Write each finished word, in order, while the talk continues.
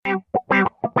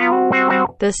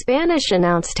The Spanish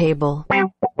Announce Table.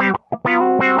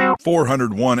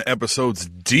 401 episodes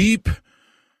deep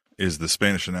is the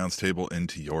Spanish Announce Table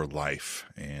into your life.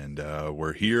 And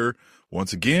we're here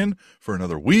once again for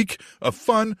another week of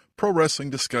fun pro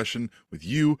wrestling discussion with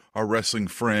you, our wrestling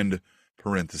friend,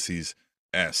 parentheses,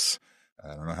 S.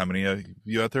 I don't know how many of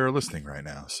you out there are listening right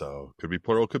now, so could be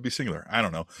plural, could be singular. I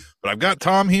don't know. But I've got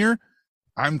Tom here.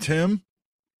 I'm Tim.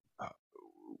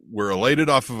 We're elated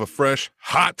off of a fresh,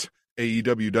 hot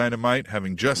AEW Dynamite,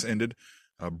 having just ended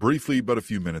briefly but a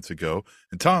few minutes ago.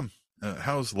 And Tom,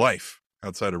 how's life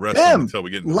outside of wrestling until we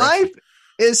get into life wrestling?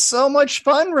 Is so much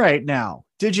fun right now.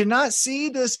 Did you not see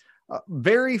this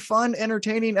very fun,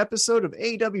 entertaining episode of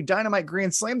AEW Dynamite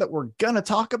Grand Slam that we're going to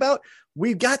talk about?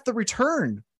 We've got the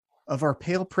return of our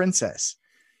pale princess.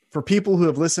 For people who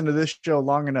have listened to this show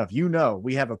long enough, you know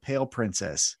we have a pale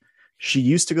princess. She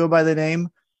used to go by the name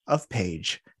of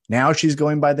Paige. Now she's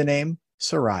going by the name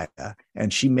Saraya,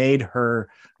 and she made her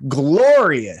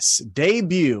glorious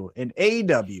debut in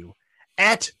AEW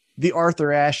at the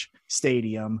Arthur Ashe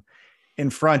Stadium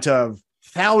in front of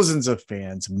thousands of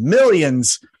fans,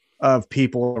 millions of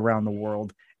people around the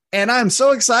world. And I'm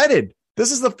so excited.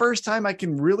 This is the first time I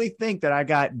can really think that I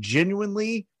got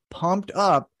genuinely pumped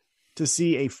up to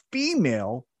see a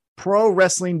female pro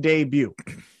wrestling debut.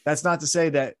 That's not to say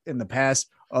that in the past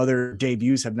other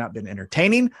debuts have not been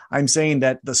entertaining. I'm saying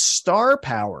that the star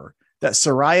power that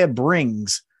Saraya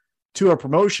brings to a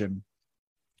promotion,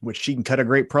 which she can cut a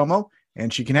great promo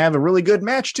and she can have a really good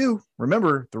match too.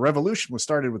 Remember, the Revolution was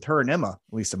started with her and Emma,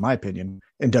 at least in my opinion,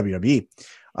 in WWE.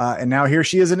 And now here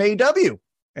she is in AEW,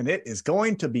 and it is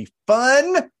going to be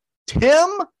fun, Tim.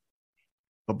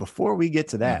 But before we get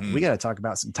to that, we got to talk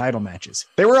about some title matches.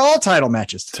 They were all title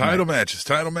matches tonight. Title matches.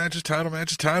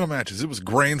 It was a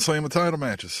grand slam of title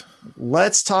matches.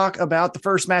 Let's talk about the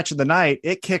first match of the night.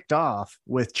 It kicked off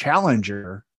with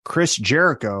challenger Chris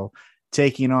Jericho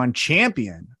taking on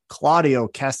champion Claudio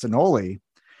Castagnoli.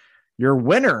 Your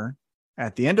winner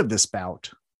at the end of this bout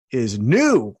is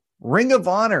new Ring of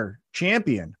Honor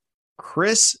champion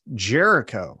Chris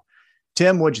Jericho.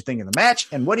 Tim, what'd you think of the match,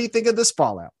 and what do you think of this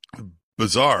fallout?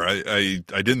 Bizarre. I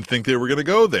didn't think they were going to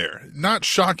go there. Not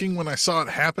shocking when I saw it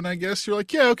happen, I guess. You're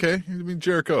like, yeah, okay. I mean,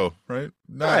 Jericho, right?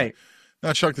 Not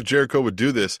shocked that Jericho would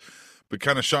do this, but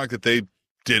kind of shocked that they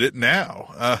did it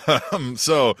now.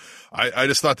 So I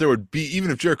just thought there would be,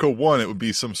 even if Jericho won, it would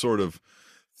be some sort of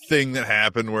thing that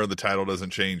happened where the title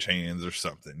doesn't change hands or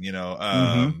something, you know?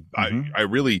 I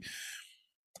really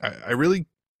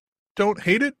don't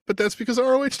hate it, but that's because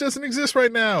ROH doesn't exist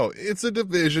right now. It's a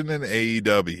division in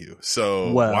AEW.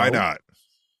 So why not?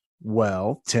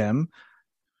 Well, Tim,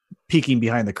 peeking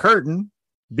behind the curtain,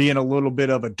 being a little bit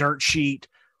of a dirt sheet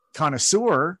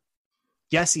connoisseur,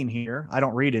 guessing here. I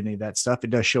don't read any of that stuff. It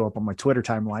does show up on my Twitter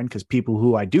timeline because people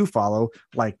who I do follow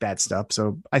like that stuff.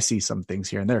 So I see some things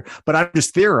here and there, but I'm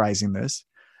just theorizing this.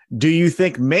 Do you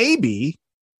think maybe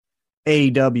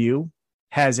AEW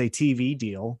has a TV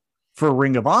deal for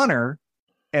Ring of Honor,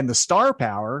 and the star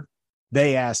power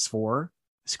they asked for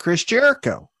is Chris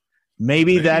Jericho?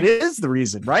 Maybe that is the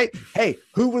reason, right? Hey,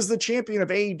 who was the champion of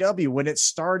AEW when it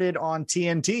started on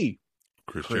TNT?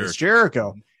 Chris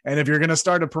Jericho. And if you're going to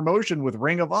start a promotion with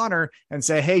Ring of Honor and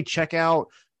say, hey, check out,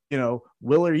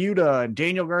 Willer Yuta and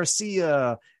Daniel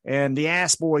Garcia and the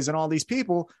Ass Boys and all these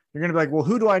people, you're going to be like, well,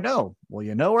 who do I know? Well,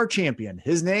 you know our champion.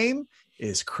 His name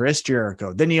is Chris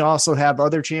Jericho. Then you also have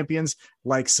other champions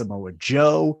like Samoa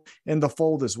Joe in the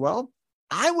fold as well.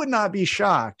 I would not be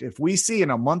shocked if we see in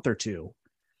a month or two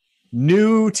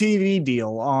new TV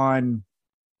deal on,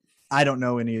 I don't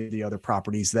know any of the other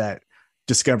properties that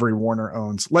Discovery Warner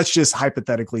owns. Let's just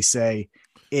hypothetically say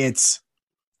it's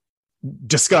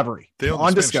Discovery. They own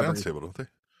on the Discovery Spanish table, don't they?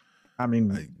 I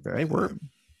mean,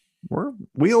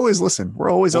 we always listen. We're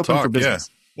always open for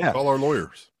business. Yeah. Call our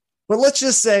lawyers. But let's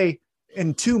just say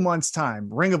in 2 months' time,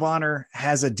 Ring of Honor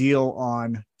has a deal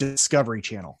on Discovery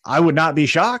Channel. I would not be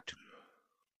shocked,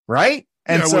 right?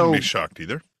 And I wouldn't be shocked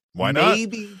either. Why not?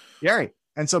 Yeah, right.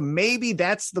 And so maybe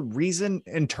that's the reason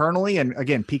internally, and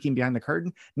again, peeking behind the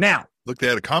curtain. Now, look, they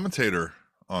had a commentator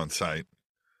on site.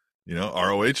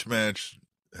 ROH match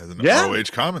has an ROH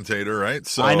commentator, right?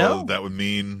 So I know. That would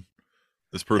mean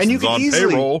this person's on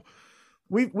payroll.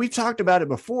 We talked about it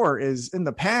before, is in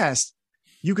the past,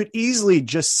 you could easily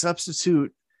just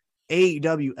substitute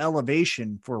AEW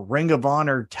Elevation for Ring of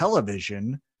Honor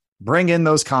television, bring in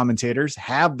those commentators,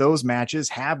 have those matches,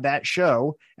 have that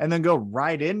show, and then go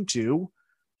right into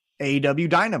AEW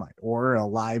Dynamite or a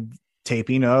live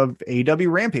taping of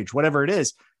AEW Rampage, whatever it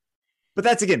is. But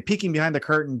that's, again, peeking behind the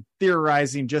curtain,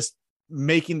 theorizing, just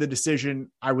making the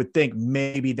decision. I would think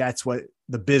maybe that's what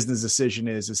the business decision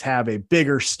is have a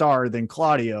bigger star than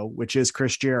Claudio, which is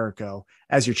Chris Jericho,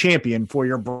 as your champion for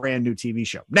your brand new TV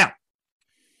show. Now,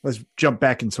 let's jump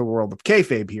back into the world of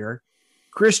kayfabe here.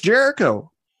 Chris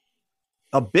Jericho,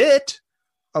 a bit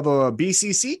of a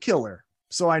BCC killer.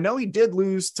 So I know he did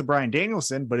lose to Bryan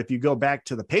Danielson, but if you go back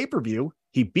to the pay-per-view,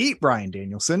 he beat Bryan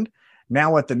Danielson.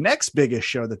 Now at the next biggest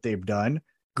show that they've done,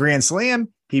 Grand Slam,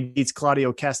 he beats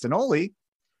Claudio Castagnoli.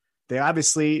 They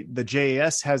obviously, the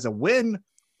JAS has a win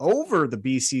over the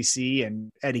BCC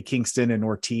and Eddie Kingston and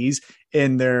Ortiz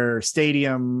in their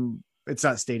stadium. It's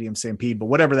not Stadium Stampede, but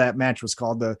whatever that match was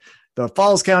called, the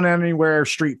Falls Count Anywhere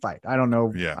street fight. I don't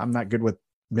know. Yeah. I'm not good with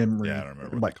memory. Yeah, I don't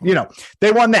remember. But,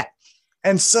 they won that.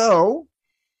 And so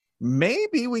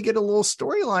maybe we get a little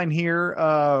storyline here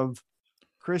of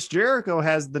Chris Jericho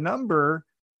has the number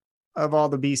of all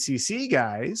the BCC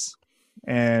guys.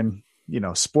 And,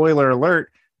 spoiler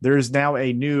alert, there's now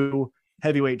a new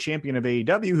heavyweight champion of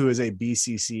AEW who is a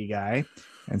BCC guy.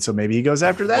 And so maybe he goes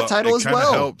after that title as well. It kind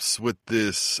of helps with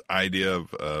this idea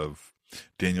of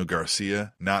Daniel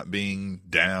Garcia not being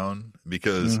down,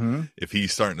 because if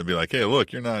he's starting to be like, hey,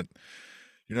 look, you're not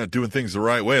doing things the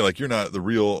right way. Like, you're not the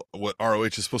real, what ROH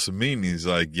is supposed to mean. He's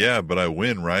like, yeah, but I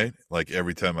win, right? Like,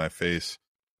 every time I face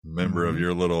a member of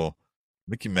your little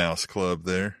Mickey Mouse club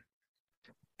there.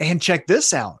 And check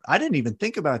this out. I didn't even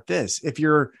think about this. If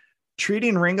you're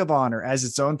treating Ring of Honor as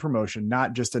its own promotion,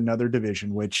 not just another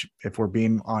division, which, if we're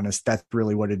being honest, that's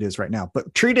really what it is right now,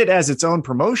 but treat it as its own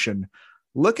promotion.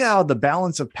 Look how the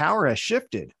balance of power has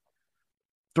shifted.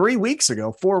 4 weeks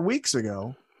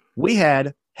ago, we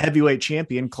had heavyweight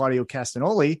champion Claudio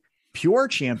Castagnoli, pure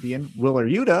champion Wheeler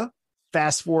Yuta.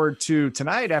 Fast forward to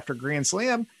tonight after Grand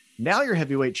Slam. Now your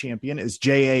heavyweight champion is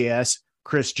JAS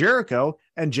Chris Jericho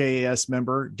and JAS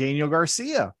member Daniel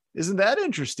Garcia. Isn't that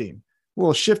interesting? A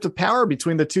little shift of power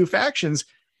between the two factions.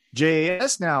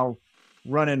 JAS now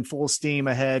running full steam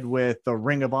ahead with the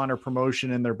Ring of Honor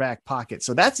promotion in their back pocket.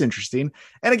 So that's interesting.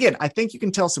 And again, I think you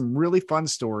can tell some really fun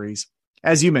stories,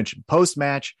 as you mentioned,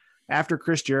 post-match after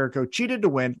Chris Jericho cheated to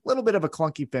win. A little bit of a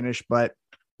clunky finish, but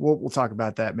we'll talk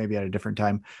about that maybe at a different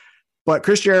time. But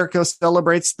Chris Jericho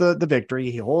celebrates the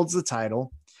victory. He holds the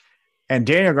title. And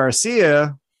Daniel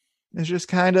Garcia is just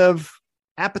kind of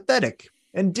apathetic,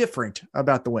 indifferent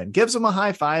about the win. Gives him a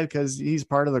high five because he's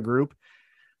part of the group.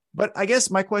 But I guess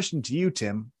my question to you,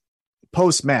 Tim,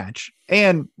 post-match,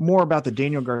 and more about the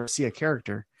Daniel Garcia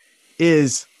character,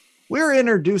 is we're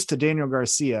introduced to Daniel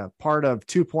Garcia, part of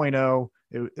 2.0.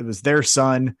 It was their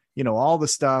son, all the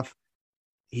stuff.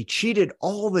 He cheated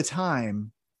all the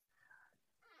time.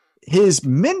 His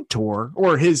mentor,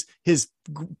 or his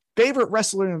favorite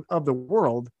wrestler of the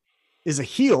world, is a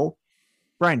heel,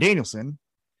 Bryan Danielson.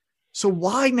 So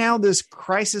why now this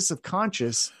crisis of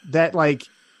conscience that, like,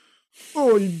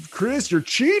 oh, Chris, you're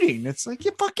cheating? It's like,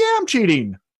 yeah, fuck yeah, I'm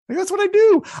cheating. Like, that's what I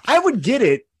do. I would get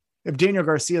it if Daniel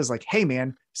Garcia is like, hey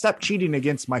man, stop cheating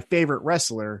against my favorite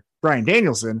wrestler, Bryan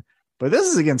Danielson. But this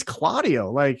is against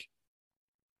Claudio. Like,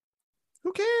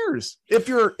 who cares if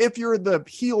you're the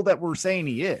heel that we're saying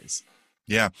he is?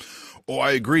 Yeah. Oh,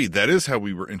 I agree. That is how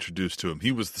we were introduced to him.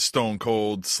 He was the stone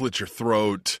cold, slit your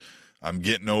throat, I'm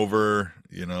getting over,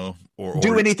 or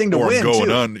do anything to or win, I'm going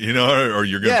too. under, or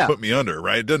you're going to put me under,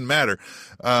 right? It doesn't matter.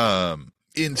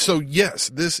 And so, yes,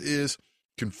 this is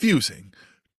confusing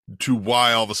to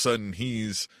why all of a sudden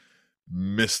he's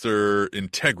Mr.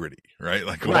 Integrity, right?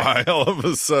 Like, why all of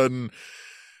a sudden.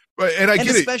 And I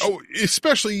get it. Oh,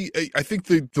 especially, I think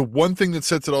the one thing that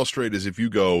sets it all straight is if you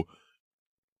go,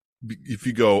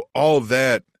 all of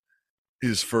that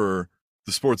is for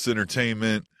the sports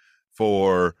entertainment,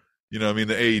 for, the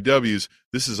AEWs,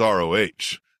 this is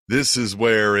ROH. This is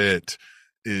where it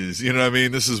is,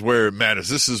 this is where it matters.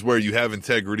 This is where you have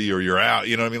integrity or you're out,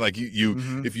 Like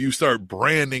if you start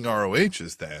branding ROH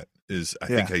as that is, I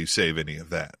think, how you save any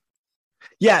of that.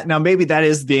 Yeah. Now maybe that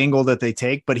is the angle that they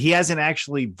take, but he hasn't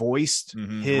actually voiced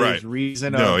his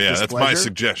reason. That's my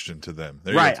suggestion to them.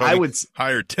 I would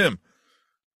hire Tim.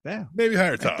 Yeah. Maybe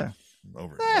hire Tom.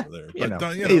 Over there.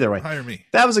 But either way, hire me.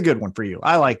 That was a good one for you.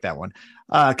 I like that one.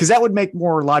 Because that would make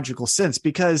more logical sense,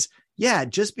 because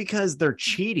just because they're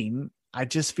cheating, I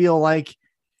just feel like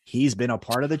he's been a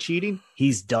part of the cheating.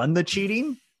 He's done the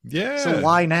cheating. Yeah. So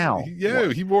why now?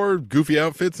 Yeah. He wore goofy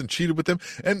outfits and cheated with them.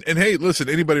 And hey, listen,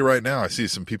 anybody right now, I see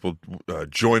some people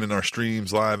joining our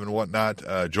streams live and whatnot.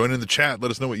 Join in the chat.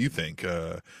 Let us know what you think.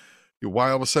 Why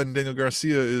all of a sudden Daniel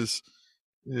Garcia is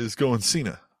going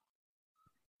Cena.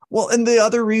 Well, and the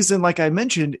other reason, like I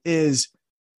mentioned, is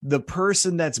the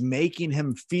person that's making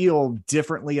him feel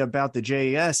differently about the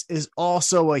JAS is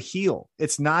also a heel.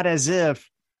 It's not as if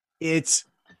it's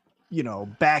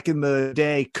back in the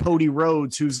day, Cody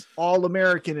Rhodes, who's all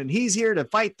American and he's here to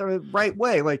fight the right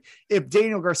way. Like if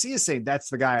Daniel Garcia is saying that's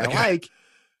the guy I like.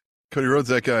 Cody Rhodes,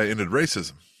 that guy ended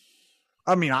racism.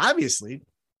 I mean, obviously.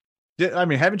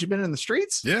 Haven't you been in the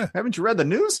streets? Yeah. Haven't you read the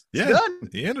news? Yeah. Done.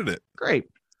 He ended it. Great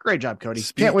job, Cody.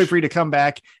 Speech. Can't wait for you to come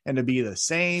back and to be the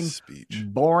same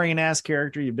boring ass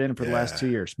character you've been for the last 2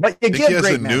 years. But you get he has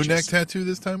great a matches. new neck tattoo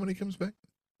this time when he comes back.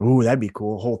 Ooh, that'd be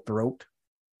cool. Whole throat.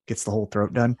 Gets the whole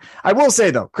throat done. I will say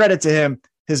though, credit to him.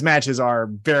 His matches are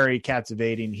very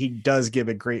captivating. He does give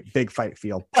a great big fight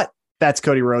feel, but that's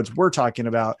Cody Rhodes. We're talking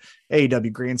about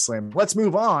AEW Grand Slam. Let's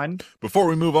move on. Before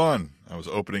we move on, I was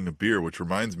opening a beer, which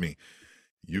reminds me,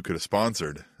 you could have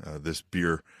sponsored this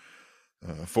beer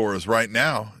for us right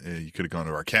now. You could have gone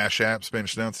to our Cash App,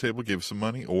 Spanish Announce Table, gave us some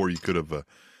money, or you could have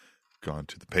gone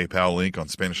to the PayPal link on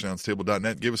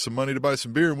SpanishAnnounceTable.net, gave us some money to buy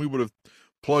some beer, and we would have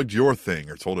plugged your thing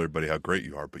or told everybody how great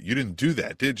you are. But you didn't do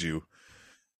that, did you?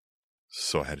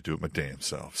 So I had to do it my damn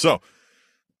self. So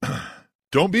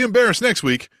don't be embarrassed next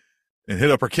week and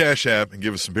hit up our Cash App and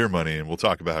give us some beer money, and we'll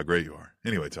talk about how great you are.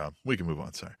 Anyway, Tom, we can move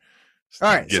on. Sorry. All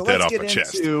right, get so that let's off get my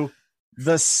chest. into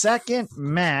the second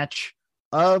match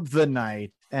of the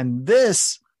night, and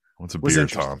this I want some was beer,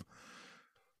 interesting. Tom.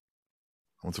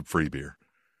 I want some free beer.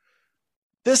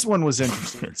 This one was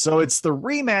interesting. So it's the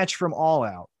rematch from All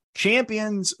Out.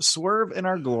 Champions Swerve and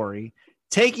Our Glory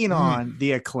taking on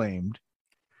the Acclaimed.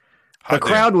 The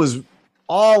crowd was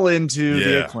all into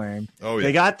the Acclaimed. Oh, yeah.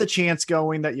 They got the chants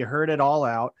going that you heard it All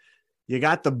Out. You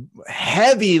got the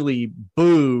heavily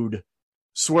booed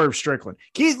Swerve Strickland.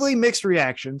 Keith Lee, mixed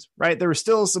reactions, right? There were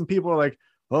still some people like,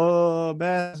 oh,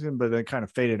 Baskin, but then kind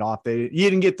of faded off. You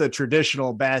didn't get the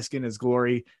traditional Baskin is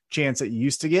glory chants that you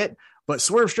used to get. But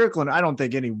Swerve Strickland, I don't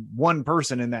think any one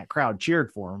person in that crowd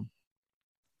cheered for him.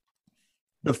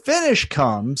 The finish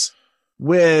comes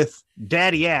with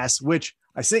Daddy Ass, which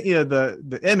I sent you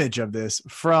the image of this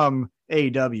from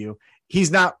AEW.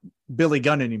 He's not Billy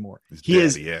Gunn anymore. He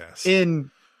is ass. in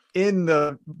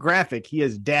the graphic. He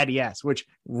is Daddy Ass, which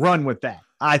run with that.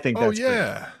 I think that's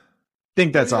great.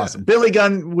 Think that's awesome. Billy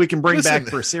Gunn, we can bring back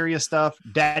for serious stuff.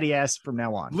 Daddy Ass from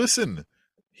now on. Listen,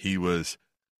 he was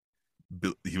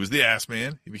the ass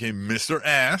man. He became Mr.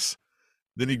 Ass.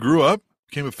 Then he grew up,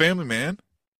 became a family man.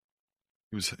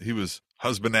 He was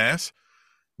husband ass.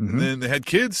 And then they had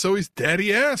kids, so he's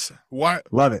Daddy Ass. Why?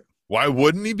 Love it. Why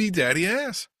wouldn't he be Daddy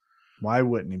Ass? Why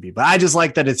wouldn't he be? But I just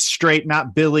like that it's straight,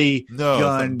 not Billy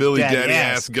Gunn. It's not Billy Daddy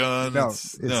Ass Gunn. No,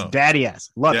 it's Daddy Ass.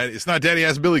 Love it. It's not Daddy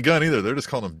Ass Billy Gunn either. They're just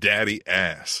calling him Daddy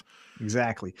Ass.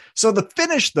 Exactly. So the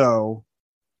finish, though,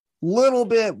 little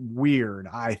bit weird,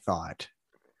 I thought.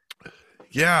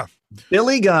 Yeah.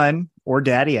 Billy Gunn, or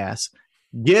Daddy Ass,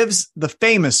 gives the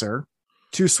Famouser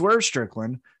to Swerve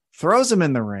Strickland, throws him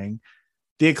in the ring.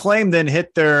 The Acclaim then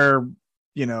hit their,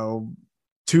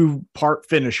 2-part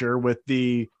finisher with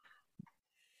the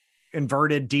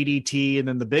inverted DDT and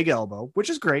then the big elbow, which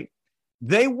is great.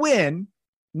 They win,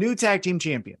 new tag team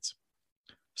champions.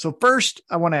 So first,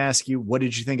 I want to ask you, what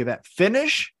did you think of that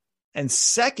finish? And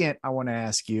second, I want to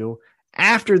ask you,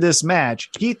 after this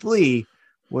match, Keith Lee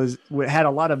had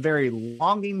a lot of very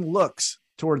longing looks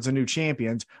towards the new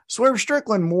champions. Swerve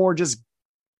Strickland more just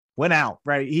went out,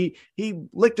 right? He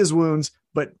licked his wounds,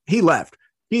 but he left.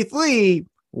 Keith Lee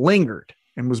lingered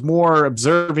and was more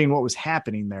observing what was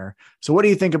happening there. So what do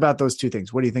you think about those two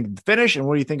things? What do you think of the finish? And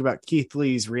what do you think about Keith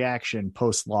Lee's reaction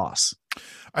post-loss?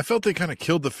 I felt they kind of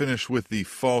killed the finish with the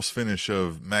false finish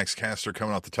of Max Caster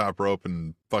coming off the top rope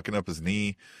and fucking up his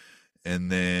knee.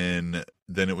 And then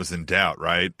it was in doubt,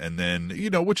 right? And then,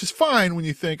 which is fine when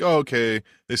you think, oh, okay,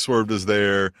 they swerved us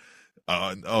there.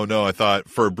 Oh, no, I thought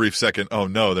for a brief second, oh,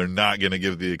 no, they're not going to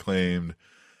give the Acclaimed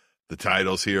the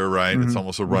titles here, right? It's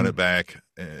almost a run it back.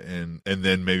 And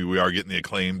then maybe we are getting the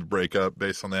Acclaimed breakup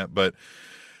based on that. But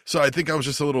so I think I was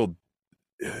just a little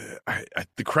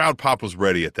the crowd pop was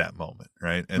ready at that moment,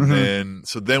 right? And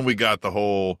then we got the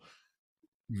whole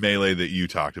melee that you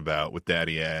talked about with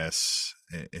Daddy Ass.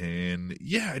 And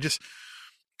yeah,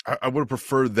 I would have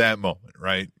preferred that moment,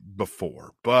 right?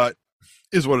 Before, but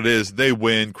is what it is. They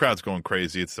win. Crowd's going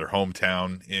crazy. It's their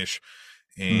hometown ish,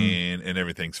 and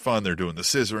everything's fun. They're doing the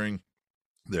scissoring.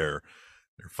 They're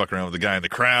fucking around with the guy in the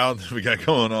crowd we got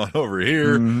going on over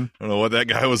here. I don't know what that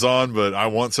guy was on, but I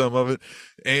want some of it.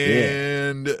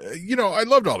 And I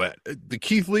loved all that. The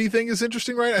Keith Lee thing is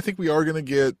interesting, right? I think we are going to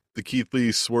get the Keith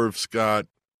Lee Swerve Scott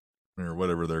or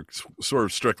whatever they're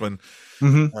Swerve Strickland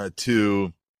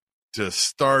to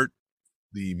start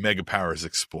the Mega Powers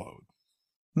explode.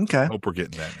 Okay. I hope we're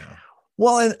getting that now.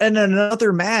 Well, and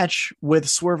another match with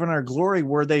Swerve and Our Glory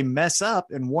where they mess up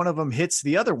and one of them hits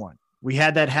the other one. We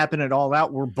had that happen at All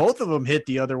Out where both of them hit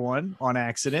the other one on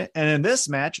accident. And in this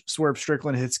match, Swerve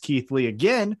Strickland hits Keith Lee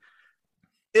again.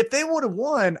 If they would have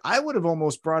won, I would have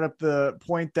almost brought up the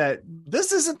point that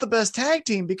this isn't the best tag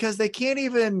team because they can't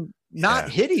even not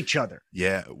hit each other.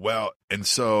 Yeah. Well, and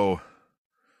so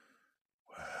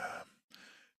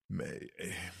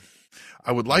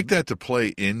I would like that to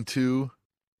play into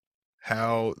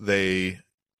how they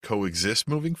coexist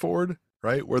moving forward,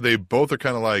 right? Where they both are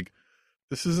kind of like,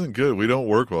 this isn't good. We don't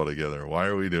work well together. Why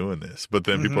are we doing this? But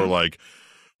then people are like,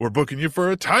 we're booking you for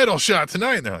a title shot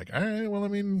tonight. And they're like, all right, well, I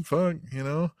mean, fuck, you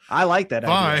know. I like that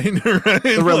fine, idea. Right?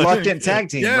 The reluctant tag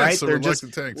team, yes, right? They're just,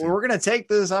 tag team. Well, we're going to take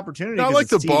this opportunity. Not like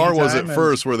the bar was at and...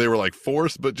 first where they were like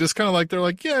forced, but just kind of like, they're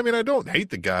like, yeah, I mean, I don't hate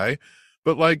the guy,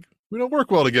 but like, we don't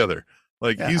work well together.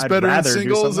 Like, he's better in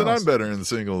singles and I'm better in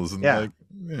singles. And like,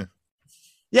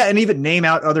 yeah, and even name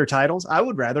out other titles. I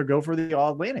would rather go for the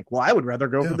All Atlantic. Well, I would rather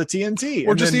go for the TNT.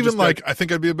 Or just even like, I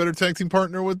think I'd be a better tag team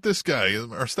partner with this guy.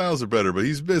 Our styles are better, but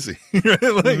he's busy. Right?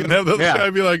 Like, and have the other guy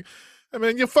be like, I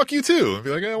mean, yeah, fuck you too. And be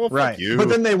like, well, fuck you. But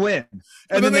then they win.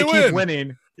 And then they keep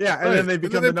winning. Yeah, and then they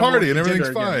become the party and everything's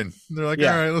again. fine. And they're like, all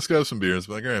right, let's go have some beers.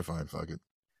 But like, all right, fine, fuck it.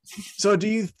 So do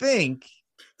you think...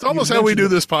 It's almost how we do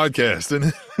this podcast,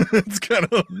 and it's kind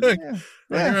of like,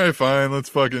 all right, fine, let's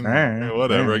fucking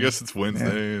whatever. I guess it's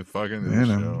Wednesday. Fucking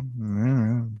show.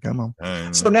 Come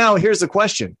on. So now here's the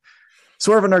question: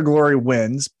 Swerve in Our Glory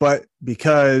wins, but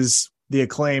because the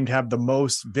Acclaimed have the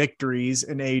most victories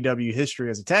in AEW history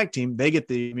as a tag team, they get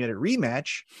the immediate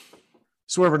rematch.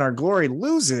 Swerve in Our Glory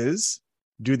loses.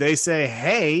 Do they say,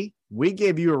 "Hey, we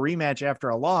gave you a rematch after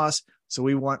a loss, so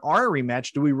we want our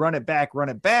rematch"? Do we run it back?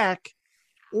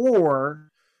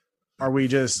 Or are we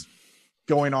just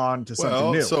going on to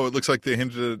something new? So it looks like they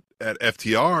hinted at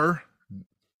FTR,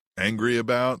 angry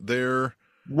about their...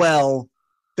 Well,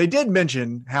 they did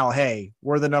mention how, hey,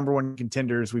 we're the number one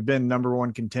contenders. We've been number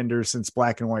one contenders since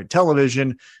black and white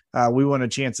television. We want a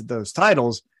chance at those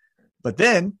titles. But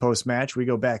then, post-match, we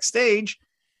go backstage,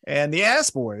 and the Ass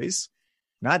Boys,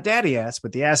 not Daddy Ass,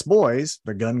 but the Ass Boys,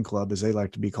 the Gun Club as they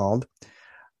like to be called,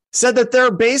 said that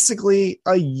they're basically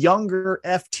a younger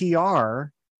FTR,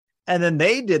 and then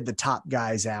they did the top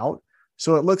guys out.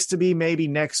 So it looks to be maybe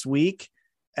next week,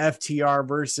 FTR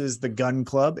versus the Gun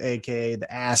Club, aka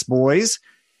the Ass Boys.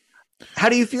 How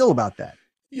do you feel about that?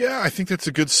 Yeah, I think that's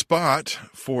a good spot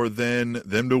for them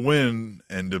to win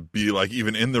and to be like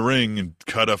even in the ring and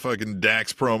cut a fucking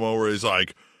Dax promo where he's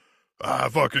like, I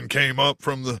fucking came up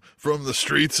from the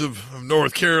streets of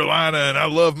North Carolina, and I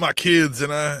love my kids,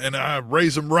 and I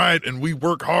raise them right, and we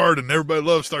work hard, and everybody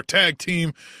loves our tag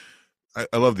team.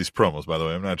 I love these promos, by the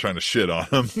way. I'm not trying to shit on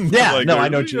them. Yeah, like, no, I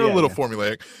know you're a little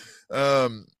formulaic.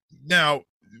 Now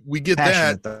we get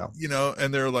passionate, that, though. you know,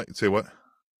 and they're like, say what?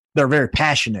 They're very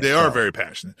passionate. They are very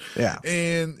passionate. Yeah,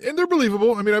 and they're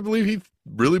believable. I mean, I believe he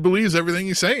really believes everything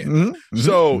he's saying. Mm-hmm.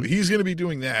 So he's going to be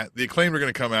doing that. The Acclaimed are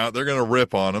going to come out. They're going to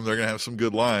rip on him. They're going to have some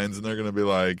good lines, and they're going to be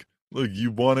like, look,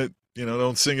 you want it, you know,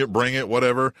 don't sing it, bring it,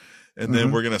 whatever. And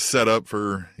then we're going to set up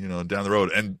for, you know, down the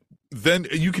road. And then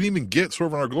you can even get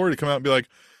Swerve in Our Glory to come out and be like,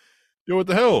 yo, what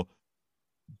the hell?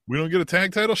 We don't get a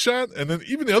tag title shot? And then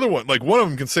even the other one, like one of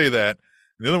them can say that,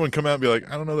 and the other one come out and be like,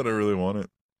 I don't know that I really want it.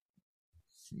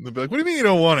 And they'll be like, what do you mean you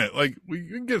don't want it? Like, we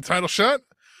can get a title shot?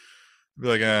 Be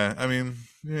like, I mean,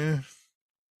 yeah,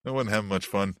 I wasn't having much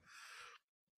fun.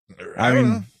 I mean,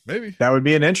 know, maybe that would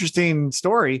be an interesting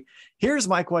story. Here's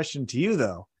my question to you,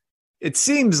 though. It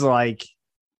seems like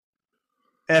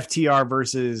FTR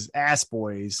versus Ass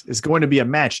Boys is going to be a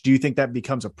match. Do you think that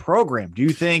becomes a program? Do you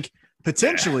think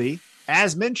potentially,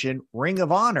 as mentioned, Ring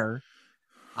of Honor?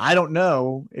 I don't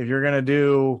know if you're going to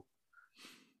do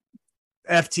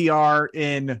FTR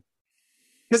in,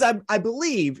 because I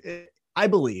believe,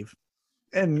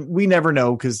 and we never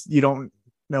know because you don't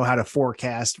know how to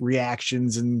forecast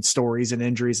reactions and stories and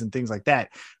injuries and things like that.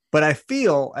 But I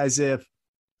feel as if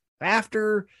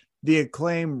after the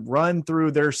Acclaim run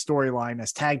through their storyline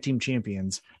as tag team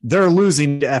champions, they're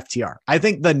losing to FTR. I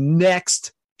think the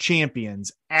next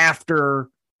champions after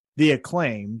the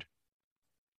Acclaimed,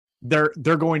 they're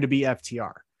going to be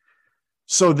FTR.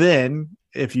 So then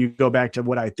if you go back to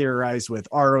what I theorized with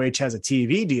ROH has a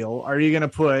TV deal, are you going to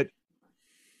put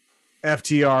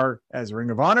FTR as Ring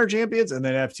of Honor champions and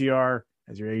then FTR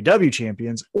as your AEW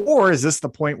champions? Or is this the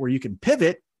point where you can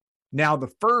pivot? Now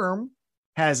the firm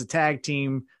has a tag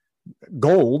team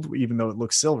gold, even though it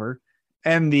looks silver,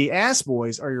 and the Ass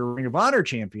Boys are your Ring of Honor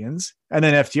champions. And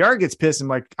then FTR gets pissed and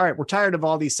like, all right, we're tired of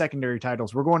all these secondary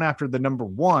titles. We're going after the number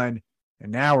one.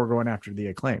 And now we're going after the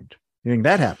Acclaimed. You think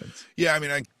that happens? Yeah. I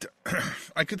mean,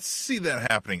 I could see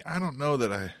that happening. I don't know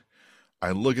that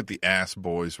I look at the Ass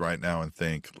Boys right now and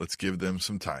think, let's give them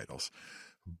some titles.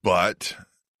 But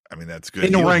I mean, that's good.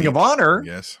 In Ring of Honor.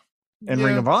 Yes. In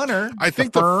Ring of Honor. I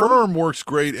think the firm works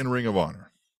great in Ring of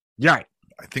Honor. Right.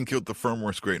 I think the firm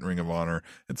works great in Ring of Honor.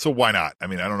 And so why not? I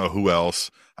mean, I don't know who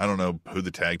else. I don't know who the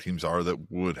tag teams are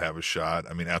that would have a shot.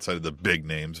 I mean, outside of the big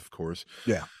names, of course.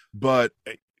 Yeah. But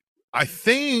I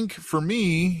think for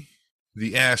me,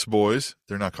 the Ass Boys,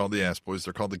 they're not called the Ass Boys.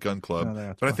 They're called the Gun Club.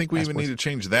 No, but I think we even need to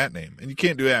change that name. And you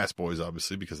can't do Ass Boys,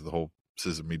 obviously, because of the whole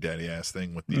Scissor Me Daddy Ass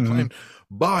thing with the Acclaimed.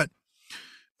 But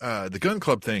the Gun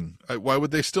Club thing, why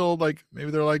would they still, like,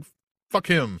 maybe they're like, fuck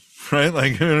him, right?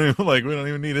 Like, we don't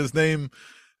even need his name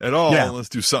at all. Yeah. Let's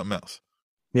do something else.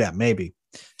 Yeah, maybe.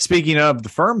 Speaking of the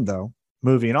firm, though,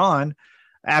 moving on,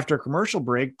 after commercial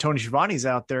break, Tony Schiavone's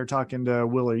out there talking to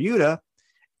Wheeler Yuta.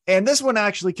 And this one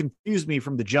actually confused me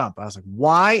from the jump. I was like,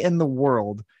 why in the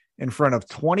world, in front of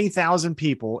 20,000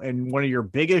 people in one of your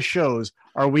biggest shows,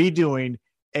 are we doing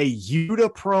a Yuta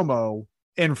promo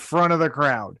in front of the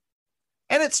crowd?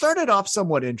 And it started off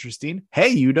somewhat interesting.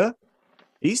 Hey, Yuta,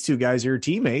 these two guys are your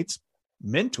teammates,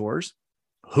 mentors.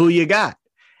 Who you got?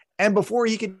 And before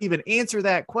he could even answer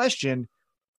that question,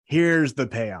 here's the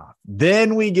payoff.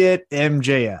 Then we get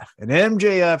MJF. And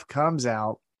MJF comes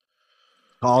out,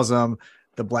 calls them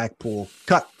the Blackpool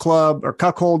Cut Club or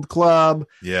Cuckold Club.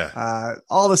 Yeah.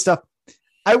 All the stuff.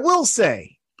 I will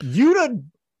say, Yuta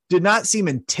did not seem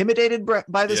intimidated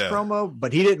by this promo,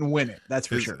 but he didn't win it. That's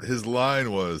for sure. His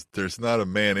line was, there's not a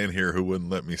man in here who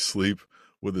wouldn't let me sleep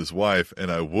with his wife,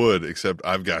 and I would, except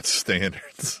I've got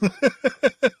standards.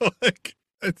 Like,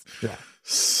 it's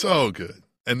so good.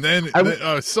 And then,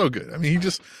 it's so good. I mean, he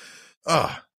just,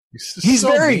 he's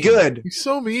so very mean. Good. He's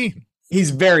so mean.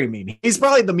 He's very mean. He's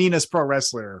probably the meanest pro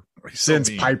wrestler since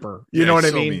Piper. You know what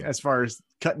I mean? As far as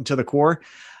cutting to the core.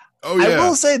 Oh, yeah. I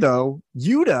will say, though,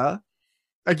 Yuta,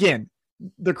 again,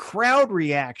 the crowd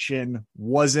reaction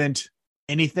wasn't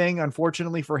anything,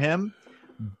 unfortunately, for him.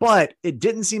 But it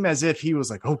didn't seem as if he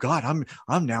was like, oh, God,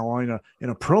 I'm now in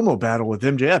a promo battle with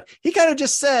MJF. He kind of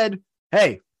just said,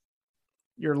 hey,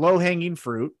 you're low-hanging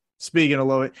fruit. Speaking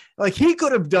of like he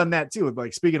could have done that, too.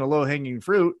 Like, speaking of low-hanging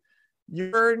fruit,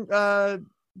 you're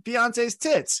Beyonce's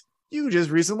tits. You just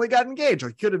recently got engaged.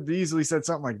 Like, could have easily said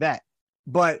something like that.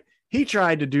 But he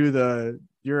tried to do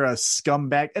you're a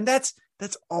scumbag. And that's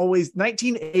always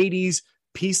 1980s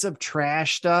piece of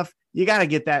trash stuff. You got to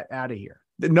get that out of here.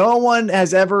 No one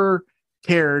has ever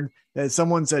cared that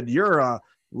someone said, you're a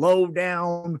low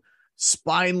down,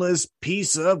 spineless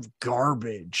piece of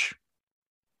garbage.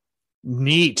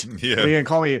 Neat. Yeah. What are you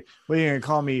gonna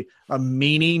call me a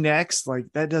meanie next?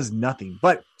 Like, that does nothing.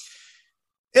 But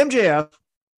MJF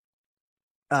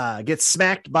gets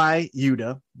smacked by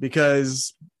Yuta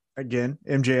because, again,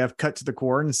 MJF cut to the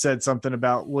core and said something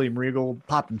about William Regal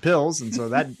popping pills, and so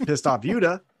that pissed off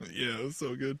Yuta. Yeah, it was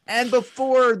so good. And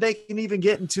before they can even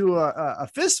get into a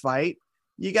fist fight,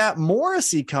 you got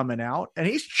Morrissey coming out, and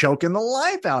he's choking the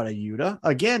life out of Yuta.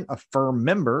 Again, the firm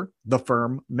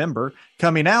member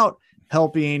coming out,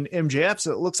 helping MJF.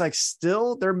 So it looks like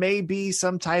still there may be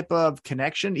some type of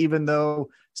connection, even though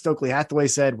Stokely Hathaway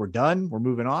said, we're done, we're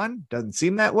moving on. Doesn't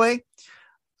seem that way.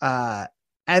 And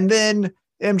then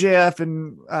MJF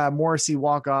and Morrissey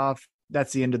walk off.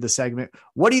 That's the end of the segment.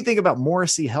 What do you think about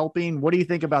Morrissey helping? What do you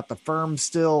think about the firm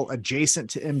still adjacent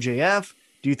to MJF?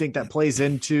 Do you think that plays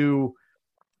into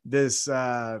this,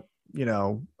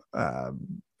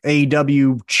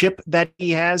 AEW chip that he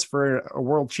has for a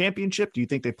world championship? Do you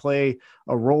think they play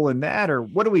a role in that, or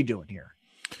what are we doing here?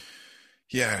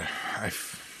 Yeah, I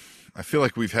feel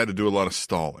like we've had to do a lot of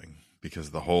stalling because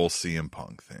of the whole CM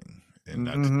Punk thing, and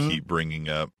not to keep bringing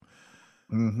up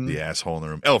the asshole in the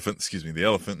room, the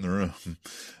elephant in the room.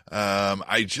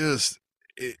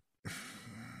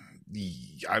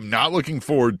 I'm not looking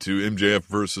forward to MJF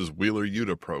versus Wheeler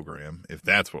Yuta program, if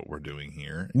that's what we're doing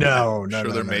here. No,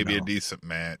 there may be a decent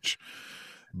match,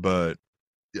 but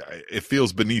it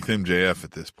feels beneath MJF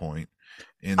at this point.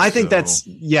 And I think that's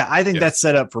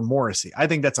set up for Morrissey. I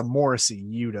think that's a Morrissey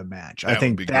Yuta match. I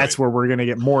think that's where we're going to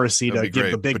get Morrissey to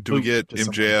give the big. But do we get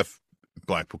MJF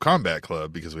Blackpool Combat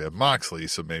Club because we have Moxley?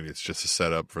 So maybe it's just a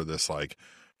setup for this like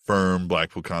firm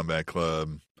Blackpool Combat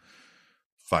Club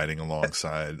fighting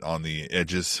alongside on the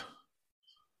edges.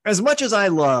 As much as I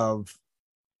love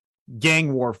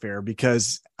gang warfare,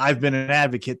 because I've been an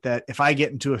advocate that if I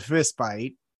get into a fist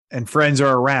fight and friends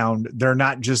are around, they're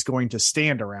not just going to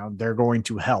stand around, they're going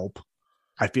to help.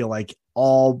 I feel like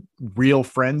all real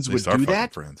friends would do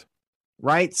that. Friends.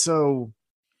 Right? So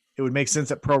it would make sense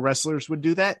that pro wrestlers would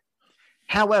do that.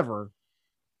 However,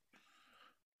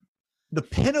 the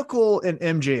Pinnacle and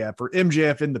MJF, or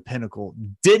MJF in the Pinnacle,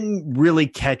 didn't really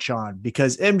catch on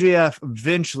because MJF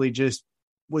eventually just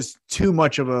was too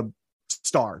much of a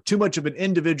star, too much of an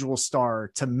individual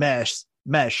star to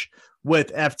mesh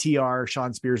with FTR,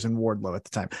 Sean Spears, and Wardlow at the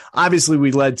time. Obviously,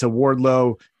 we led to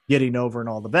Wardlow getting over and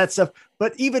all of that stuff.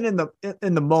 But even in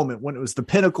the moment when it was the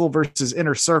Pinnacle versus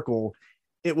Inner Circle,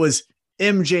 it was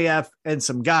MJF and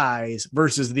some guys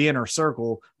versus the Inner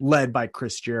Circle led by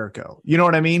Chris Jericho. You know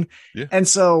what I mean? Yeah. And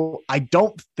so I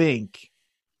don't think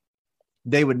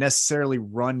they would necessarily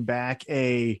run back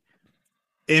a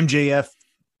MJF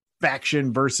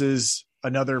faction versus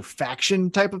another faction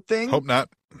type of thing. Hope not.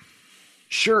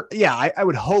 Sure. Yeah, I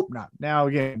would hope not. Now,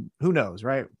 again, who knows,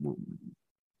 right?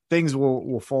 Things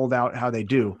will fold out how they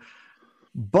do.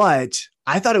 But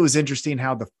I thought it was interesting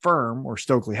how the firm, or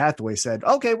Stokely Hathaway, said,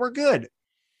 okay, we're good.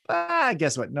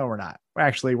 Guess what? No, we're not.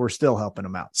 Actually, we're still helping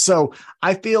them out. So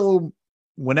I feel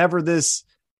whenever this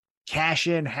cash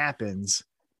in happens,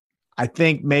 I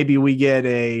think maybe we get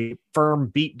a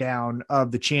firm beatdown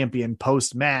of the champion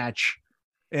post match.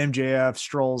 MJF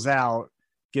strolls out,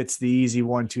 gets the easy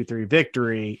 1-2-3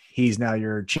 victory. He's now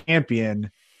your champion,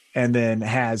 and then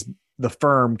has the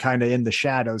firm kind of in the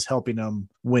shadows helping them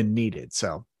when needed.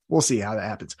 So we'll see how that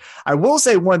happens. I will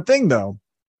say one thing though,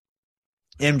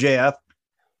 MJF,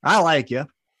 I like you.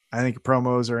 I think your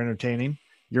promos are entertaining.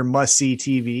 You're must see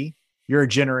TV. You're a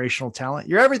generational talent.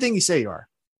 You're everything you say you are.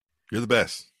 You're the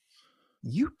best.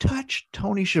 You touch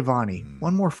Tony Schiavone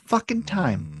one more fucking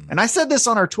time. And I said this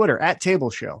on our Twitter at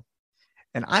Table Show,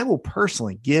 and I will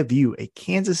personally give you a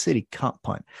Kansas City cunt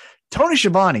punt. Tony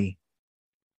Schiavone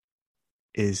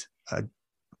is an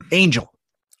angel.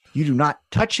 You do not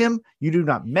touch him. You do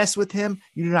not mess with him.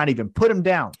 You do not even put him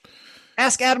down.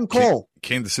 Ask Adam Cole.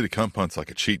 Kansas City cunt punt's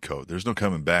like a cheat code. There's no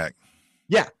coming back.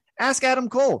 Yeah. Ask Adam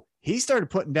Cole. He started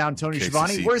putting down Tony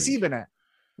Schiavone. Where's he been at?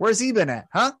 Where's he been at?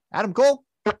 Huh? Adam Cole?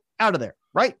 Out of there.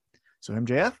 Right? So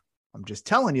MJF, I'm just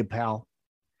telling you, pal.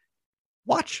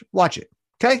 Watch it.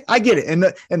 Okay? I get it.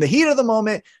 In the heat of the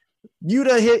moment,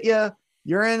 Yuta hit you.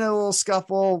 You're in a little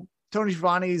scuffle. Tony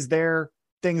Schiavone's there.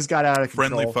 Things got out of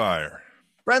control.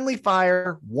 Friendly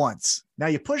fire once. Now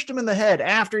you pushed him in the head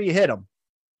after you hit him.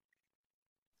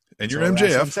 And you're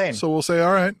MJF. So we'll say,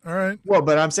 all right. Well,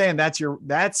 but I'm saying that's the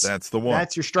one.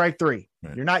 That's your strike three.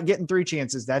 Right. You're not getting three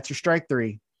chances. That's your strike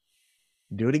three.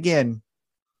 Do it again.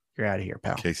 You're out of here,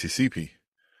 pal. KCCP.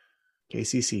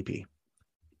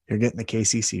 You're getting the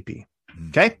KCCP.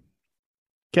 Okay?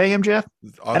 Okay, MJF?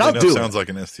 And I'll do sounds like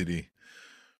an STD.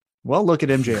 Well, look at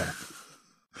MJF.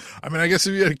 I mean, I guess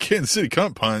if you had a Kansas City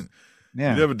cunt punt, you'd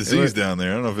have a disease down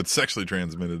there. I don't know if it's sexually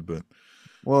transmitted, but.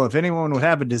 Well, if anyone would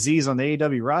have a disease on the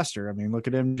AEW roster, I mean, look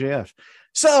at MJF.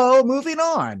 So moving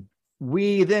on,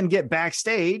 we then get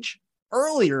backstage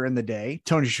earlier in the day.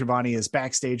 Tony Schiavone is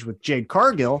backstage with Jade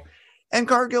Cargill, and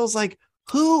Cargill's like,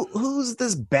 who's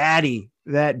this baddie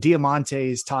that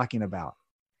Diamante is talking about?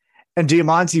 And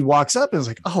Diamante walks up and is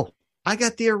like, oh, I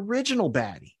got the original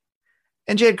baddie.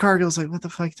 And Jade Cargill's like, what the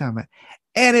fuck are you talking about?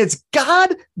 And it's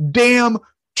goddamn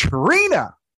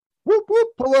Trina. Whoop, whoop,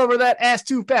 pull over that ass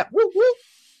too fat. Whoop, whoop.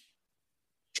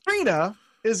 Trina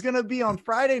is going to be on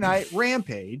Friday Night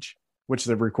Rampage, which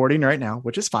they're recording right now,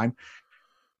 which is fine.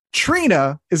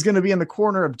 Trina is going to be in the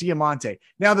corner of Diamante.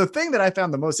 Now, the thing that I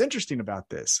found the most interesting about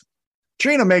this,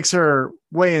 Trina makes her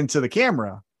way into the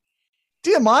camera.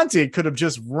 Diamante could have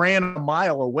just ran a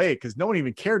mile away because no one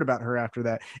even cared about her after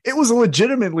that. It was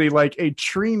legitimately like a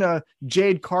Trina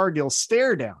Jade Cargill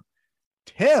stare down.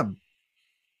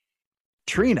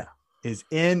 Trina is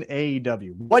in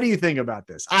AEW. What do you think about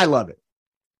this? I love it.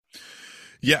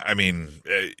 Yeah, I mean,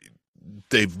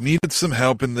 they've needed some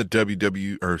help in the the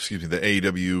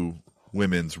AEW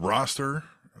women's roster.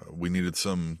 We needed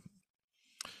some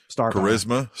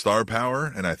charisma, star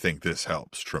power, and I think this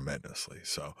helps tremendously.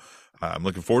 So I'm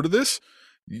looking forward to this.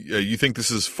 You think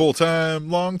this is full-time,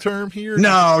 long-term here?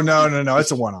 No.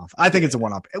 It's a one-off. I think it's a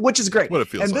one-off, which is great. What it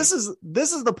feels and like.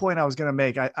 This is the point I was going to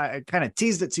make. I kind of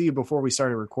teased it to you before we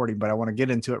started recording, but I want to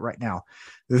get into it right now.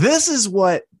 This is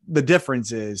what the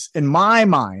difference is in my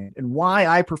mind and why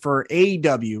I prefer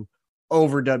AEW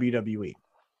over WWE.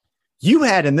 You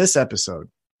had in this episode,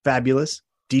 Fabulous,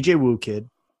 DJ Woo Kid,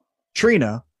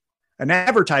 Trina, an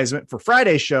advertisement for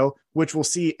Friday's show, which will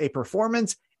see a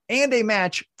performance and a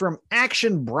match from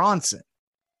Action Bronson.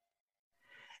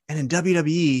 And in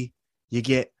WWE, you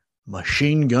get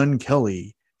Machine Gun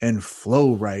Kelly and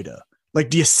Flow Rida. Like,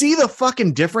 do you see the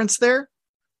fucking difference there?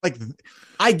 Like,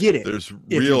 I get it. There's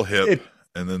real hip,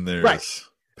 and then there's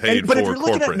paid for corporate. But if you're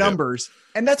looking at numbers,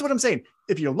 and that's what I'm saying.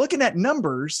 If you're looking at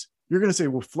numbers, you're going to say,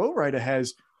 well, Flow Rida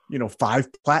has, 5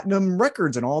 platinum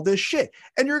records and all this shit.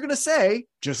 And you're going to say,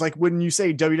 just like when you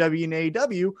say WWE and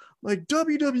AEW, like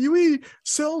WWE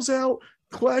sells out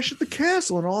Clash at the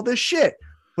Castle and all this shit.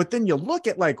 But then you look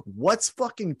at like what's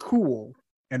fucking cool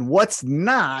and what's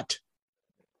not.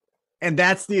 And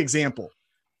that's the example.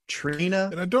 Trina,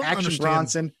 And I don't Action understand-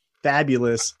 Bronson,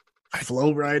 Fabulous,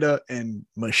 Flo Rida, and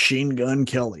Machine Gun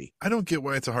Kelly. I don't get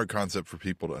why it's a hard concept for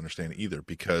people to understand either,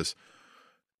 because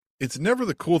it's never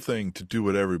the cool thing to do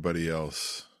what everybody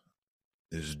else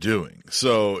is doing.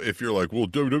 So if you're like, well,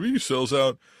 WWE sells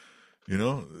out,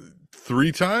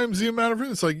 3 times the amount of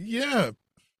it, it's like, yeah,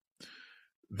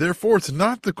 therefore it's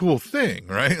not the cool thing,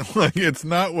 right? Like, it's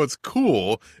not what's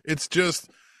cool. It's just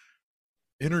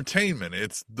entertainment.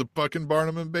 It's the fucking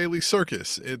Barnum and Bailey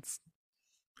circus. It's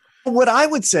What I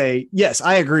would say, yes,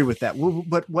 I agree with that.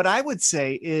 But what I would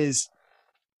say is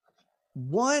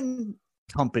one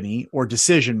company or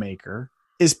decision maker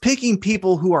is picking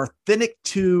people who are authentic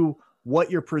to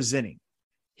what you're presenting.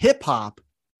 Hip hop,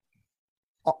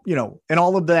 and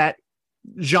all of that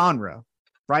genre,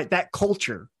 right? That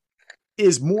culture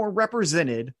is more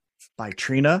represented by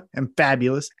Trina and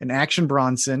Fabulous and Action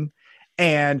Bronson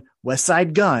and West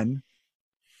Side Gun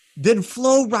than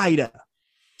Flo Rida.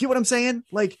 Get what I'm saying?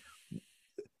 Like,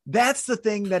 that's the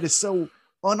thing that is so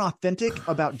unauthentic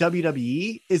about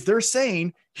WWE is they're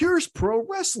saying, here's pro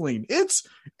wrestling. It's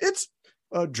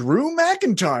Drew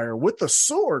McIntyre with the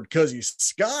sword because he's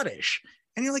Scottish.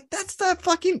 And you're like, that's not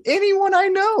fucking anyone I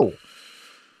know.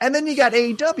 And then you got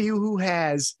AEW who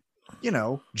has,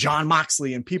 John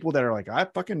Moxley and people that are like, I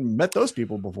fucking met those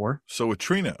people before. so with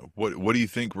Trina, what do you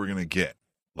think we're gonna get?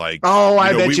 Like,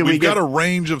 I bet we've we got get a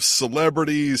range of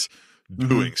celebrities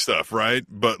doing stuff, right?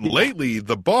 But lately,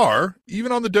 the bar,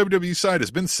 even on the WWE side,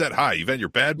 has been set high. You've had your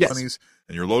Bad Yes. Bunnies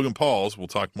and your Logan Pauls. We'll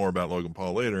talk more about Logan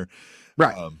Paul later.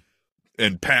 right.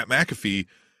 And Pat McAfee,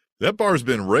 that bar's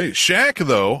been raised. Shaq,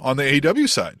 though, on the AEW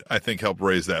side, I think helped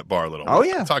raise that bar a little. Oh, We're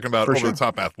yeah, talking about for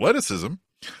over-the-top athleticism.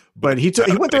 But he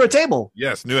went through a table.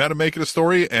 Yes, knew how to make it a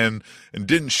story and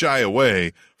didn't shy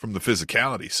away from the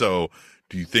physicality. So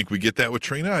do you think we get that with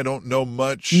Trina? I don't know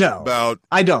much about,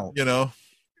 I don't.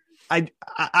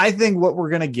 I think what we're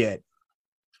going to get,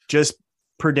 just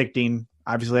predicting,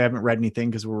 obviously I haven't read anything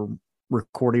because we're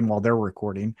recording while they're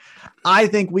recording. I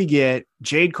think we get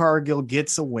Jade Cargill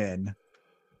gets a win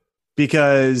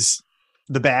because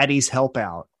the baddies help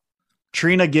out.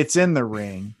 Trina gets in the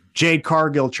ring. Jade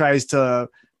Cargill tries to,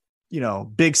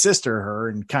 big sister her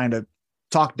and kind of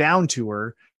talk down to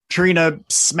her. Trina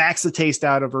smacks the taste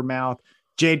out of her mouth.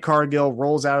 Jade Cargill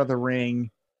rolls out of the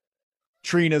ring.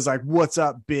 Trina's like, what's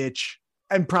up, bitch?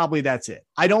 And probably that's it.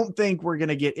 I don't think we're going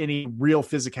to get any real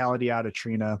physicality out of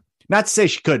Trina. Not to say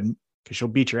she couldn't, because she'll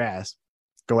beat your ass.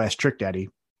 Go ask Trick Daddy.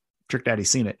 Trick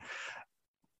Daddy's seen it.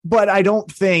 But I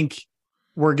don't think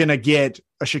we're going to get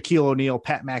a Shaquille O'Neal,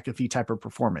 Pat McAfee type of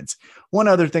performance. One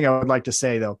other thing I would like to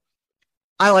say, though,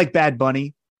 I like Bad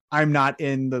Bunny. I'm not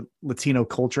in the Latino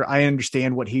culture. I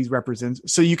understand what he represents.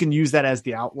 So you can use that as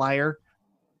the outlier.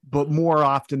 But more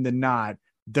often than not,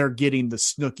 they're getting the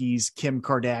Snookies, Kim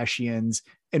Kardashians,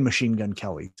 and Machine Gun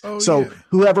Kelly. So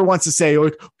whoever wants to say,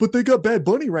 like, but they got Bad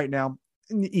Bunny right now,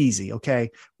 easy,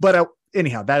 okay? But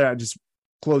anyhow, that I just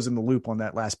closing the loop on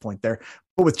that last point there.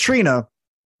 But with Trina,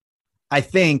 I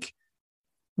think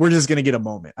we're just going to get a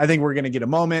moment. I think we're going to get a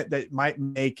moment that might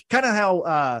make kind of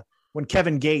how when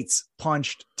Kevin Gates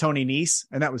punched Tony Nese,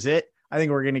 and that was it. I think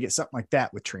we're going to get something like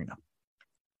that with Trina.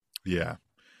 Yeah.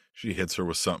 She hits her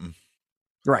with something.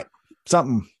 Right.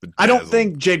 Something. I don't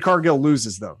think Jade Cargill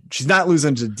loses, though. She's not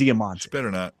losing to Diamante. She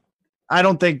better not. I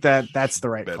don't think that's the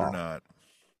right Better call. not.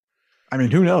 I mean,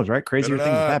 who knows, right? Crazier Better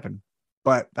things not. have happened,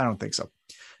 but I don't think so.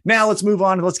 Now let's move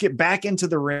on. Let's get back into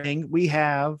the ring. We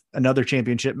have another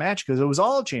championship match because it was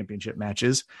all championship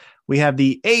matches. We have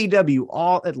the AEW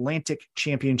All Atlantic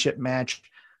Championship match.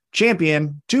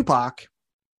 Champion Tupac,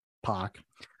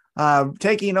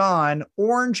 taking on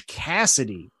Orange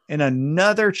Cassidy in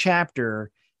another chapter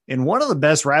in one of the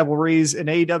best rivalries in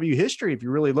AEW history. If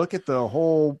you really look at the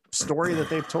whole story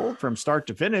that they've told from start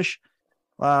to finish.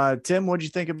 Tim, what'd you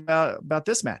think about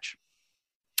this match?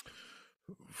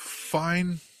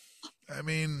 Fine. I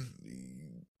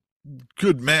mean,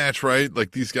 good match, right?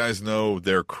 Like, these guys know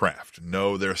their craft,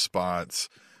 know their spots,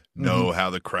 know how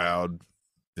the crowd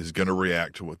is going to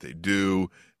react to what they do,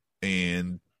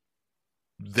 and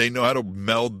they know how to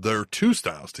meld their two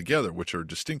styles together, which are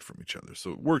distinct from each other.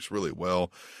 So it works really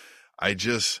well. I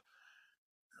just,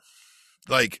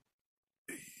 like,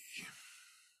 I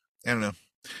don't know.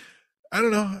 I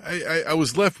don't know. I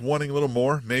was left wanting a little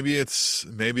more. Maybe it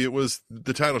was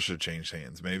the title should have changed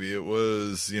hands. Maybe it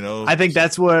was, I think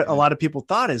that's what a lot of people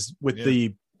thought is with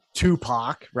the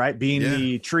Tupac, right? Being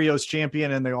the trios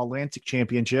champion and the All Atlantic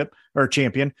championship or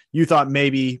champion. You thought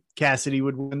maybe Cassidy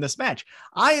would win this match.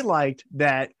 I liked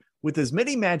that with as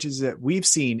many matches that we've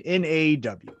seen in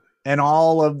AEW and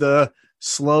all of the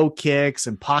slow kicks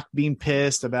and Pac being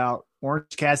pissed about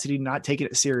Orange Cassidy not taking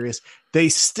it serious, they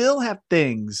still have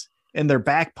things in their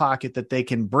back pocket that they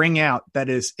can bring out that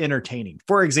is entertaining.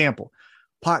 For example,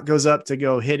 Pac goes up to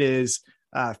go hit his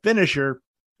finisher.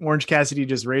 Orange Cassidy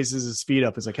just raises his feet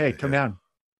up. It's like, hey, come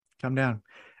down.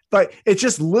 But it's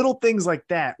just little things like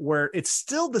that where it's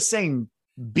still the same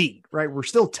beat, right? We're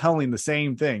still telling the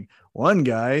same thing. One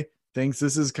guy thinks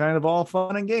this is kind of all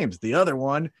fun and games. The other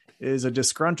one is a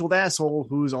disgruntled asshole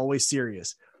who's always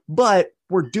serious. But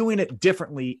we're doing it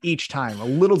differently each time. A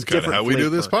little different. How we do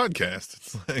this podcast.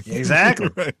 It's like, exactly.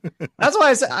 Right. That's why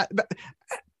I said,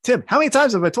 Tim, how many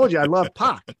times have I told you I love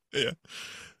Pac?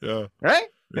 Yeah. Right?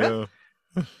 Yeah.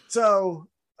 So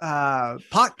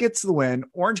Pac gets the win.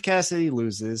 Orange Cassidy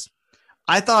loses.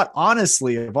 I thought,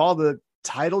 honestly, of all the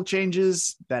title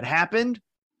changes that happened,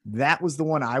 that was the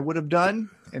one I would have done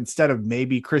instead of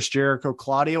maybe Chris Jericho,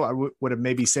 Claudio. I would have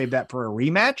maybe saved that for a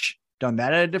rematch, done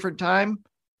that at a different time,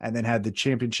 and then had the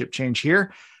championship change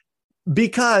here.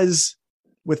 Because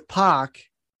with Pac,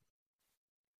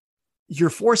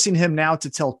 you're forcing him now to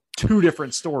tell two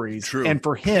different stories. True. And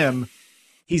for him,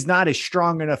 he's not a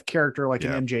strong enough character like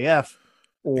an MJF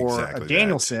or a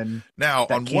Danielson. Now,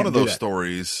 on one of those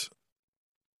stories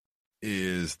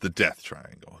is the Death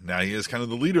Triangle. Now, he is kind of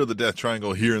the leader of the Death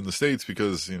Triangle here in the States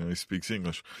because, he speaks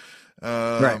English.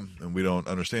 And we don't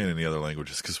understand any other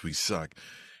languages because we suck.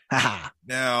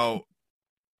 Now,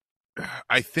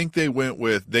 I think they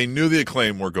knew the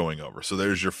Acclaim were going over. So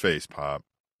there's your face pop.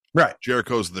 Right.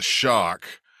 Jericho's the Shock.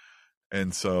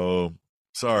 And so,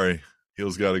 sorry,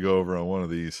 heel's got to go over on one of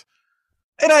these.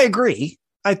 And I agree.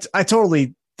 I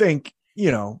totally think,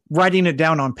 writing it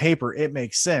down on paper, it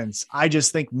makes sense. I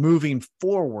just think moving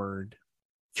forward,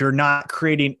 you're not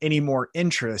creating any more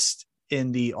interest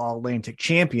in the All Atlantic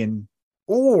champion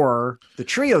or the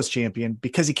trios champion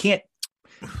because he can't.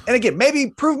 And again, maybe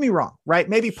prove me wrong, right?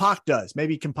 Maybe Pac does.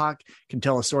 Maybe Pac can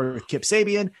tell a story with Kip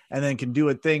Sabian and then can do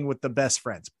a thing with the best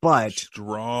friends. But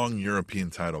strong European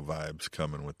title vibes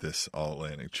coming with this All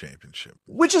Atlantic Championship,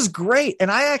 which is great. And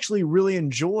I actually really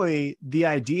enjoy the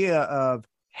idea of,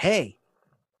 hey,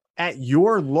 at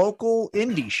your local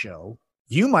indie show,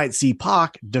 you might see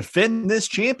Pac defend this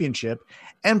championship.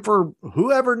 And for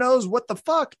whoever knows what the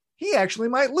fuck, he actually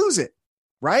might lose it,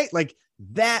 right? Like,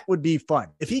 that would be fun.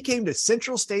 If he came to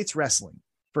Central States Wrestling,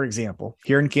 for example,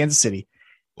 here in Kansas City,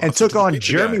 and took on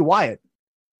Jeremy Wyatt.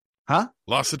 Huh?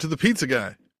 Lost it to the pizza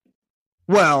guy.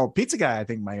 Well, pizza guy, I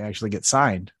think, might actually get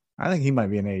signed. I think he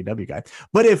might be an AEW guy.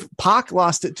 But if Pac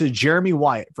lost it to Jeremy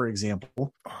Wyatt, for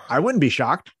example, I wouldn't be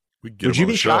shocked. Would you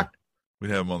be shocked? We'd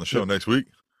have him on the show next week.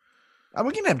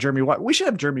 We can have Jeremy Wyatt. We should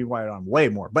have Jeremy Wyatt on way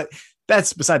more, but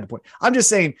that's beside the point. I'm just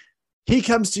saying, he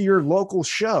comes to your local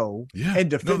show and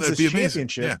defends his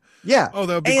championship. Yeah. Oh,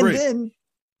 that would be great.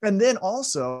 And then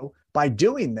also by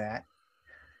doing that,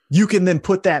 you can then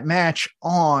put that match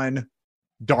on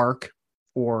Dark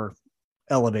or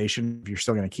Elevation if you're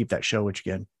still going to keep that show, which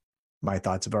again, my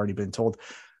thoughts have already been told.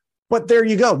 But there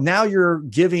you go. Now you're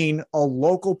giving a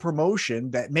local promotion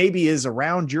that maybe is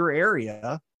around your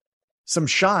area some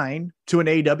shine to an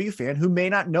AEW fan who may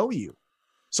not know you.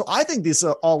 So I think this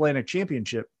All Atlantic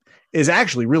Championship is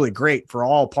actually really great for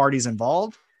all parties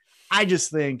involved. I just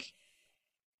think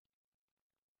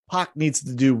Pac needs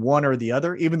to do one or the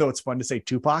other, even though it's fun to say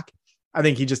Tupac. I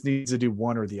think he just needs to do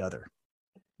one or the other.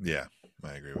 Yeah,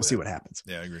 I agree. We'll see what happens.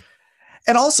 Yeah, I agree.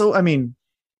 And also,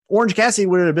 Orange Cassidy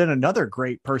would have been another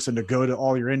great person to go to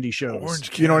all your indie shows. Orange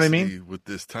Cassidy, you know what I mean? With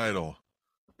this title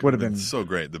would have been so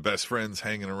great. The best friends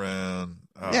hanging around.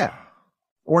 Oh. Yeah.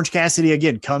 Orange Cassidy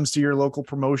again comes to your local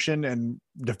promotion and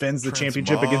defends the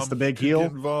championship against the big heel.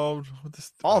 Involved with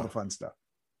this, all the fun stuff.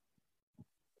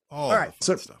 All right,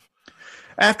 so stuff.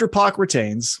 After Pac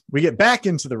retains, we get back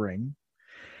into the ring,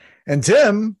 and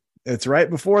Tim, it's right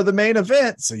before the main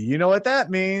event, so you know what that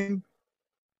means.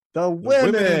 The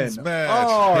women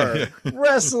are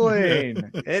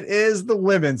wrestling. It is the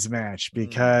women's match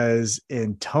because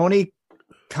in Tony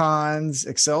Khan's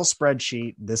Excel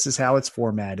spreadsheet, this is how it's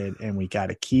formatted, and we got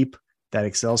to keep that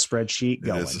Excel spreadsheet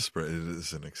going. It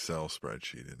is an Excel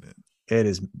spreadsheet, isn't it? It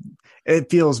is. It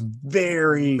feels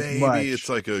very much. Maybe it's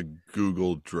like a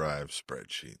Google Drive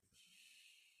spreadsheet.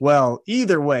 Well,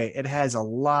 either way, it has a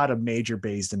lot of Major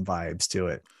Bayston vibes to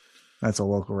it. That's a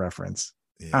local reference.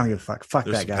 I don't give a fuck. Fuck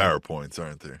There's that some guy. PowerPoints,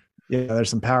 aren't there? Yeah, there's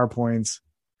some PowerPoints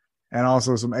and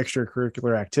also some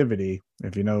extracurricular activity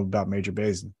if you know about Major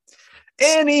Basin.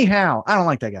 Anyhow, I don't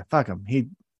like that guy. Fuck him. He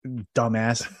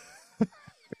dumbass. That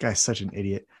guy's such an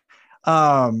idiot.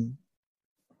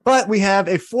 But we have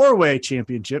a 4-way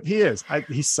championship.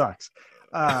 He sucks.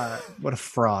 What a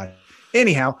fraud.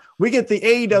 Anyhow, we get the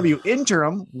AEW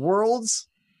Interim Worlds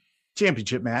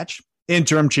Championship match.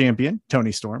 Interim champion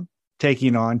Tony Storm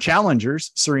taking on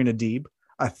challengers Serena Deeb,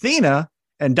 Athena,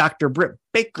 and Dr. Britt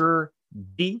Baker,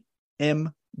 DMD.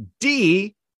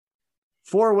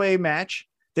 4-way match.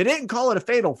 They didn't call it a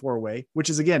fatal 4-way, which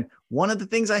is, again, one of the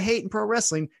things I hate in pro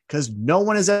wrestling because no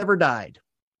one has ever died.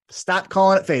 Stop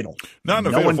calling it fatal. Not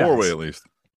in a fatal 4-way, at least.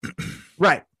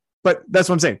 Right. But that's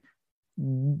what I'm saying.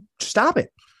 Stop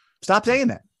it. Stop saying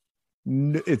that.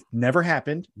 It never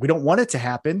happened. We don't want it to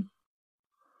happen.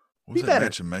 What was that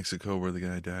match in Mexico where the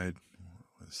guy died?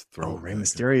 Rey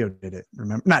Mysterio did it.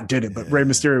 Remember? Not did it, but Rey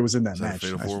Mysterio was in that match.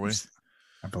 Fatal 4-way?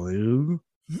 I believe.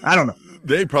 I don't know.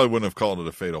 They probably wouldn't have called it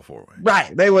a fatal 4-way.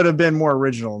 Right. They would have been more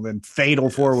original than fatal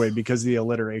 4-way because of the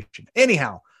alliteration.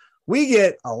 Anyhow, we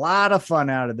get a lot of fun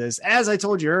out of this. As I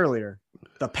told you earlier,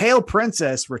 the Pale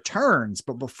Princess returns,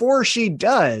 but before she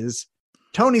does,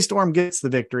 Tony Storm gets the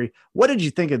victory. What did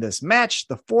you think of this match?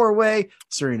 The 4-way,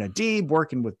 Serena Deeb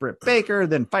working with Britt Baker,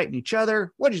 then fighting each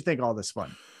other. What did you think of all this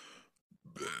fun?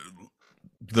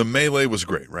 The melee was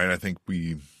great, right? I think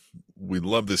we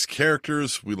love this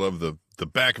characters. We love the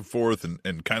back and forth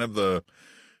and kind of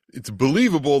it's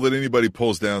believable that anybody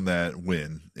pulls down that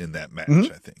win in that match,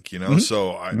 I think,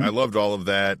 so I loved all of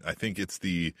that. I think it's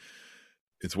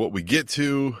what we get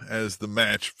to as the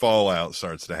match fallout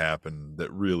starts to happen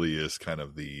that really is kind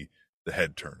of the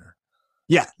head turner.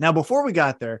 Yeah. Now, before we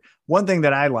got there, one thing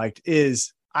that I liked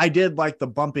is I did like the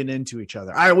bumping into each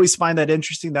other. I always find that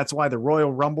interesting. That's why the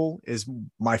Royal Rumble is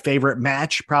my favorite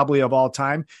match probably of all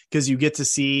time, because you get to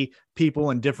see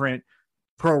people in different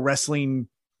pro wrestling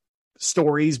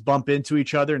stories bump into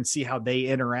each other and see how they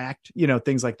interact,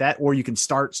 things like that. Or you can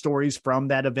start stories from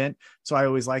that event. So I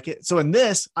always like it. So in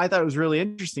this, I thought it was really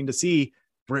interesting to see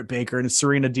Britt Baker and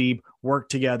Serena Deeb work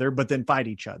together, but then fight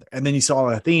each other. And then you saw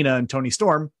Athena and Tony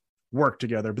Storm work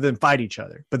together, but then fight each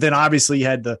other. But then obviously you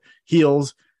had the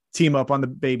heels team up on the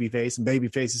babyface and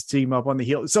babyfaces team up on the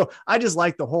heel. So I just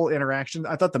liked the whole interaction.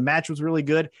 I thought the match was really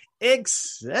good,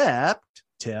 except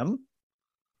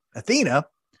Athena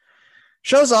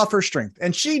shows off her strength.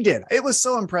 And she did. It was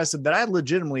so impressive that I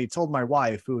legitimately told my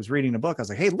wife, who was reading a book, I was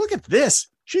like, hey, look at this.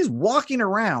 She's walking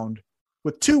around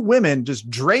with 2 women just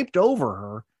draped over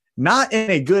her, not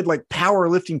in a good, like,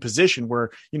 powerlifting position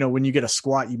where, when you get a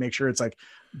squat, you make sure it's like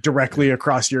directly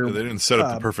across your. They didn't set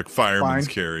up the perfect fireman's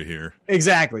carry here.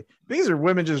 Exactly. These are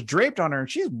women just draped on her and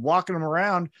she's walking them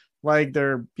around like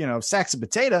they're, sacks of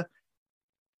potato.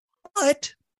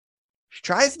 But she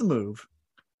tries the move.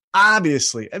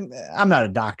 Obviously, and I'm not a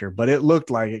doctor, but it looked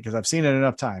like it because I've seen it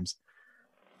enough times.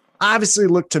 Obviously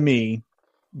looked to me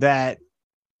that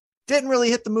didn't really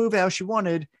hit the move how she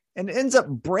wanted and ends up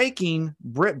breaking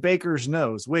Britt Baker's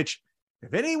nose, which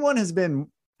if anyone has been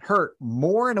hurt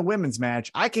more in a women's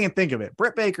match, I can't think of it.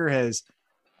 Britt Baker has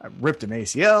ripped an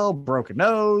ACL, broke a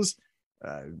nose,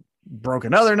 broke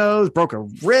another nose, broke a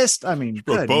wrist. I mean,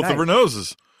 broke both of her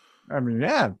noses. I mean,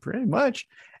 yeah, pretty much.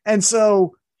 And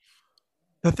so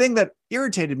the thing that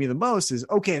irritated me the most is,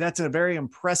 okay, that's a very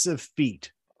impressive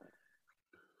feat,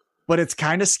 but it's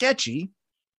kind of sketchy.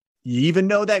 You even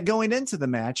know that going into the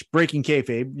match, breaking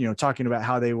kayfabe, talking about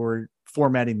how they were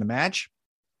formatting the match.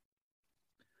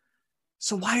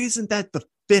 So why isn't that the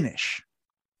finish?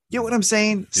 You know what I'm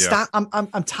saying? Yeah. Stop.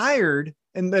 I'm tired.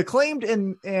 And the Acclaimed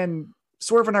and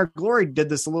Swerve in Our Glory did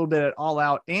this a little bit at All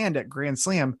Out and at Grand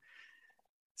Slam.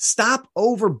 Stop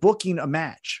overbooking a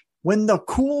match. When the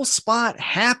cool spot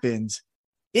happens,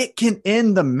 it can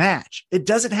end the match. It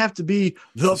doesn't have to be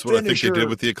the That's finisher. What I think they did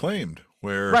with the Acclaimed.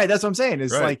 Right, that's what I'm saying.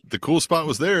 It's like the cool spot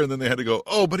was there, and then they had to go,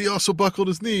 oh, but he also buckled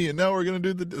his knee, and now we're gonna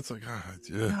do the. It's like,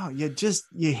 no,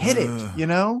 you hit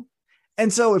it,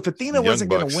 And so if Athena wasn't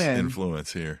going to win,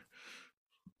 influence here,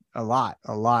 a lot,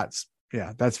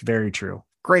 yeah, that's very true.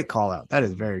 Great call out. That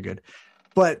is very good.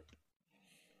 But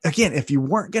again, if you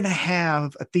weren't going to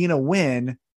have Athena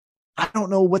win, I don't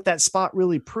know what that spot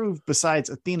really proved besides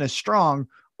Athena's strong,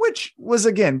 which was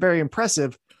again very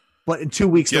impressive. But in 2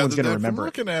 weeks, no one's going to remember.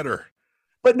 Looking at her.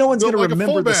 But no one's going to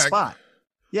remember the spot.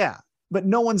 Yeah. But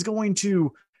no one's going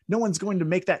to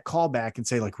make that call back and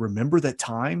say, like, remember that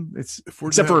time?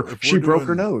 Except for she broke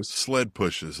her nose. Sled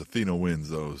pushes. Athena wins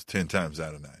those 10 times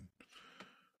out of 9.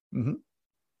 Mm-hmm.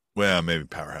 Well, maybe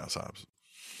Powerhouse Hobbs.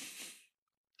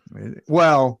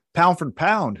 Well, pound for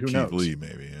pound, who Keith knows? Lee,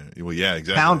 maybe. Well, yeah,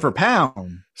 exactly. Pound for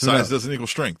pound. Size doesn't equal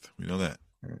strength. We know that.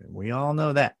 We all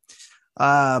know that.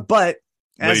 But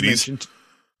as Ladies. mentioned,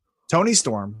 Toni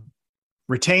Storm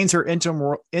retains her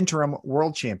interim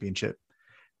world championship.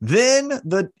 Then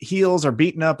the heels are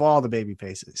beating up all the baby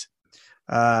faces.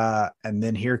 And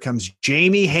then here comes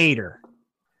Jamie Hayter.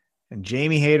 And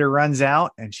Jamie Hayter runs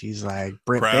out and she's like,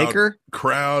 Britt Baker.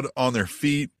 Crowd on their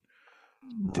feet.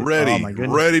 Oh,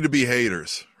 Ready to be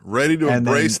haters. Ready to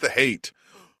embrace the hate.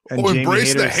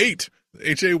 Embrace the hate.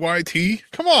 HAYT.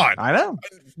 Come on. I know.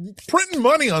 Printing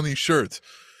money on these shirts.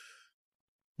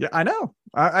 Yeah, I know.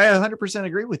 I 100%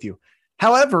 agree with you.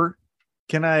 However,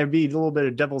 can I be a little bit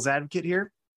of devil's advocate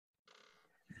here?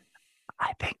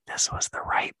 I think this was the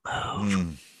right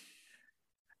move.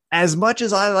 As much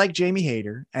as I like Jamie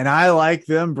Hayter and I like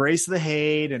the embrace the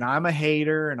hate and I'm a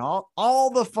hater and all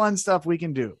the fun stuff we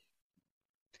can do,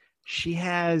 she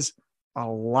has a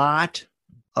lot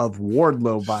of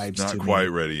Wardlow vibes. Not quite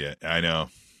ready yet. I know.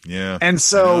 Yeah. And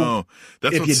so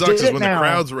that's what sucks is when the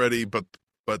crowd's ready, but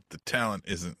the talent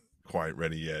isn't quite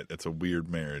ready yet. It's a weird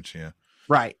marriage. Yeah.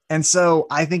 Right. And so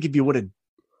I think if you would have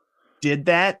did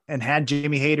that and had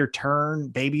Jamie Hayter turn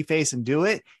babyface and do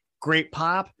it, great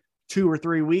pop. 2 or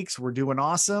 3 weeks, we're doing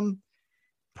awesome.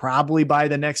 Probably by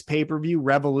the next pay-per-view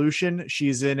Revolution,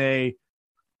 she's in a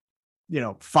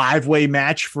 5-way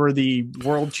match for the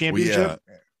world championship.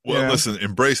 Well, listen,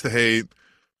 embrace the hate.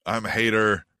 I'm a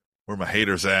hater. Where my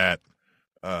haters at?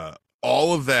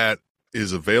 All of that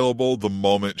is available the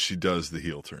moment she does the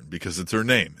heel turn because it's her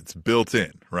name. It's built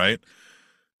in, right?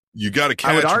 You got to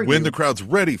catch when the crowd's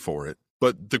ready for it,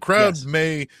 but the crowd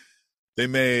may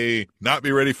not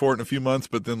be ready for it in a few months,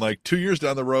 but then like 2 years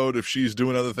down the road, if she's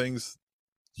doing other things,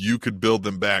 you could build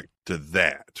them back to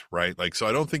that, right? Like, so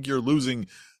I don't think you're losing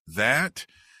that.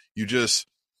 You just,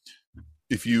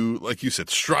 if you, like you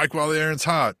said, strike while the iron's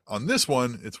hot. On this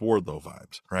one, it's Wardlow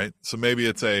vibes, right? So maybe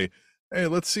it's hey,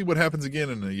 let's see what happens again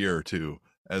in a year or two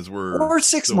as or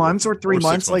 6 months or 3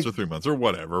 months, or 3 months or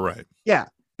whatever, right? Yeah,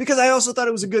 because I also thought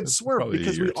it was a good swerve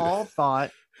because we all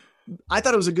thought. I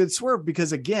thought it was a good swerve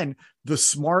because, again, the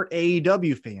smart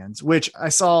AEW fans, which I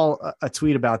saw a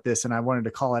tweet about this and I wanted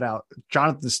to call it out.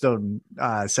 Jonathan Snowden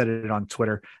said it on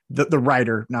Twitter, the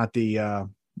writer, not the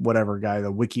whatever guy,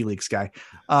 the WikiLeaks guy.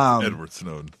 Edward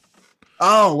Snowden.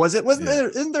 Oh, was it?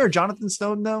 Isn't there a Jonathan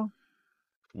Snowden, though?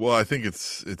 Well, I think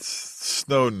it's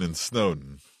Snowden and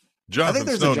Snowden.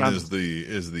 Jonathan Snowden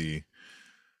is the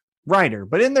writer,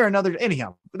 but in there another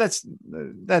anyhow. That's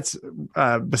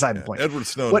beside the point. Edward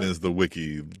Snowden is the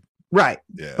wiki, right?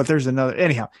 Yeah, but there's another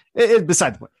anyhow. It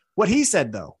beside the point. What he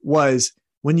said though was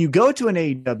when you go to an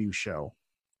AEW show,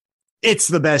 it's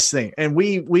the best thing, and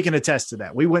we can attest to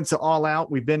that. We went to All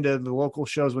Out. We've been to the local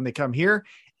shows when they come here.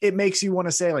 It makes you want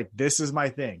to say like, "This is my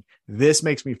thing. This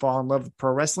makes me fall in love with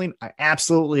pro wrestling." I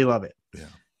absolutely love it. Yeah.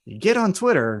 You get on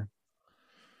Twitter,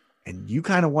 and you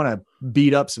kind of want to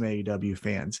beat up some AEW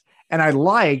fans. And I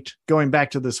liked going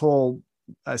back to this whole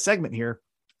segment here.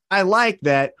 I like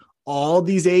that all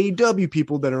these AEW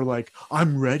people that are like,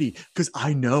 I'm ready because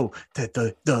I know that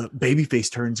the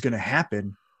babyface turn is going to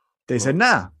happen. They said,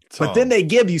 nah, Tom, but then they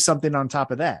give you something on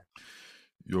top of that.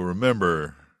 You'll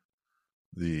remember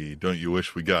the "Don't you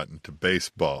wish we got into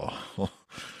baseball"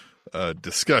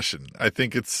 discussion. I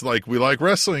think it's like we like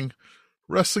wrestling.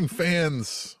 Wrestling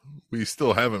fans, we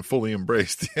still haven't fully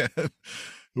embraced yet.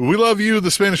 We love you,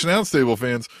 the Spanish Announce Table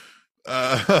fans.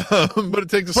 But it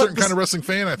takes a certain kind of wrestling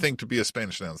fan, I think, to be a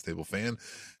Spanish Announce Table fan.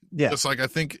 Yeah. Just like I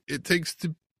think it takes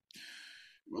to,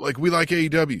 like, we like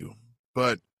AEW,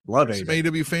 but love some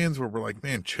AEW fans where we're like,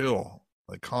 man, chill,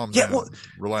 like, calm down,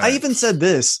 relax. I even said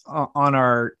this on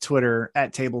our Twitter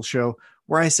at Table Show,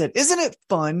 where I said, isn't it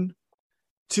fun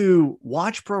to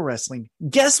watch pro wrestling?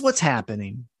 Guess what's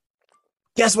happening?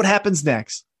 Guess what happens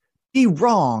next? Be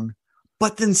wrong,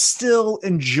 but then still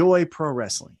enjoy pro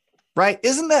wrestling, right?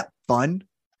 Isn't that fun?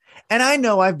 And I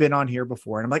know I've been on here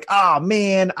before and I'm like, oh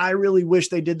man, I really wish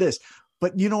they did this.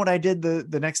 But you know what I did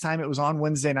the next time it was on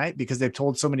Wednesday night, because they've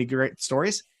told so many great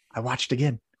stories? I watched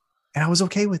again and I was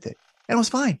okay with it and it was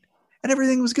fine and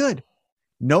everything was good.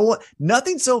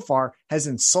 Nothing so far has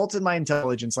insulted my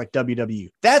intelligence like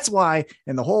WWE. That's why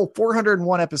in the whole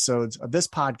 401 episodes of this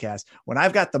podcast, when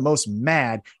I've got the most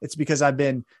mad, it's because I've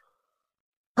been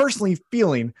personally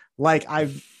feeling like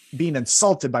I've been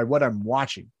insulted by what I'm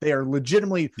watching. They are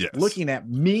legitimately looking at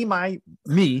me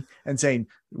and saying,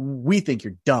 we think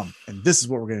you're dumb and this is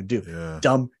what we're going to do. Yeah.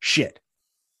 Dumb shit.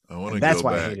 I want to go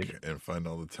back and find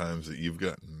all the times that you've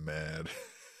gotten mad.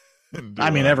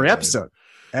 I mean, every episode.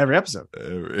 Every episode.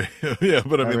 Yeah,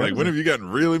 but I mean, Every like, when episode. have you gotten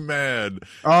really mad?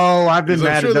 Oh, I've been 'Cause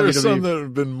mad I'm sure at there's WWE. some that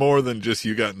have been more than just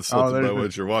you got insulted there's by been-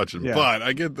 what you're watching. yeah. But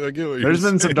I get what you're There's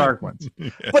been some saying. dark ones. Yeah.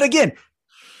 But again,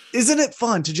 isn't it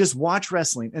fun to just watch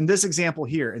wrestling? And this example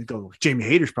here and go, Jamie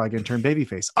Hayter's probably going to turn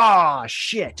babyface. Ah,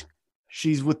 shit.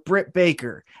 She's with Britt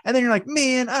Baker. And then you're like,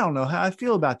 man, I don't know how I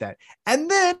feel about that. And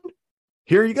then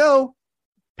here you go.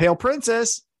 Pale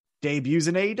Princess debuts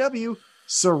in AEW.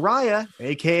 Saraya,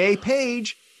 aka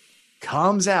Paige,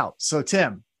 comes out. So,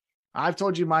 Tim, I've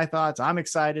told you my thoughts. I'm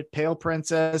excited. Pale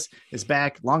Princess is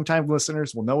back. Longtime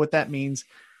listeners will know what that means.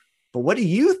 But what do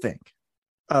you think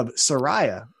of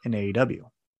Saraya in AEW?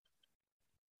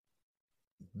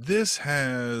 This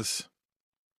has,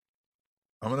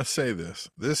 I'm going to say this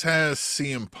has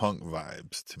CM Punk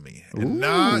vibes to me. And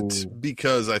not Ooh.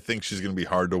 because I think she's going to be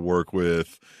hard to work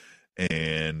with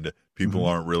and people Mhm.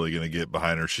 aren't really going to get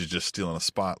behind her. She's just stealing a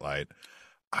spotlight.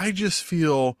 I just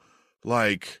feel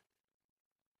like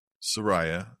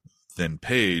Saraya, then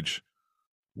Paige,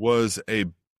 was a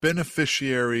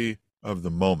beneficiary of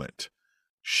the moment.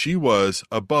 She was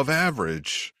above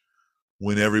average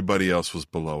when everybody else was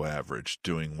below average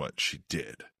doing what she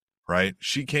did, right?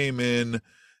 She came in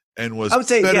and was I would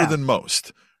say, better yeah. than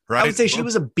most, right? I would say she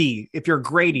was a B. If you're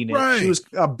grading it, Right. she was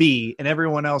a B, and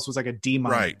everyone else was like a D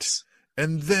minus. Right.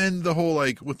 And then the whole,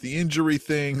 like, with the injury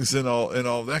things and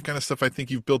all that kind of stuff, I think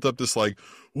you've built up this, like,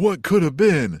 what could have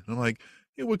been? And I'm like,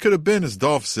 yeah, what could have been is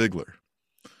Dolph Ziggler.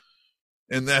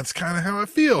 And that's kind of how I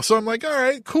feel. So I'm like, all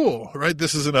right, cool, right?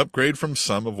 This is an upgrade from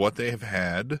some of what they have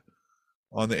had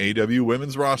on the AEW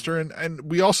women's roster. And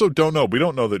we also don't know. We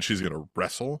don't know that she's going to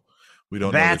wrestle. We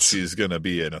don't know that That's- she's going to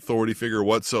be an authority figure.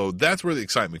 So that's where the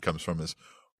excitement comes from, is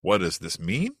what does this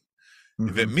mean?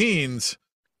 If it Mhm. means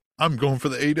I'm going for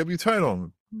the AEW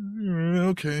title,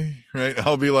 okay, right?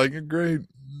 I'll be like, great,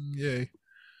 yay.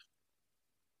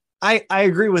 I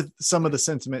agree with some of the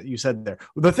sentiment you said there.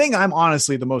 The thing I'm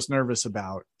honestly the most nervous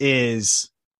about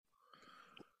is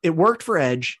it worked for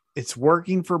Edge. It's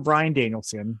working for Bryan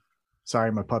Danielson.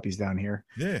 Sorry, my puppy's down here.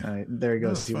 Yeah. There he No,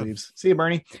 goes. it's He fine. leaves. See you,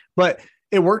 Bernie. But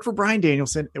it worked for Bryan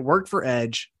Danielson. It worked for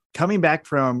Edge coming back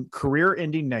from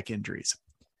career-ending neck injuries.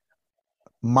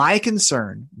 My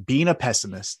concern, being a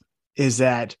pessimist, is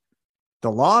that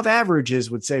the law of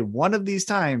averages would say one of these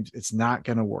times it's not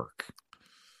going to work.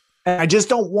 And I just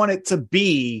don't want it to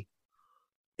be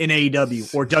in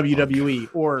AEW or WWE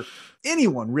or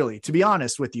anyone, really, to be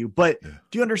honest with you. But Yeah.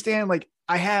 do you understand? Like,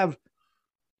 I have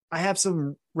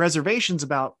some reservations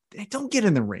about, hey, don't get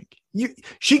in the ring.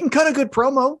 She can cut a good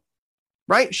promo,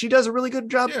 right? She does a really good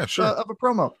job Yeah, sure. of a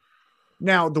promo.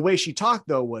 Now, the way she talked,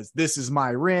 though, was this is my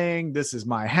ring, this is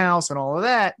my house, and all of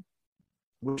that,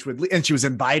 and she was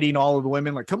inviting all of the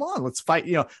women, like, come on, let's fight.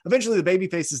 Eventually the baby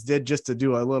faces did just to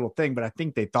do a little thing, but I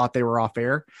think they thought they were off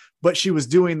air. But she was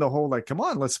doing the whole, like, come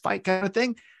on, let's fight kind of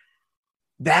thing.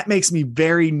 That makes me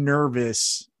very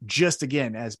nervous, just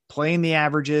again, as playing the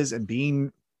averages and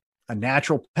being a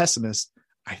natural pessimist.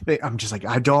 I think I'm just like,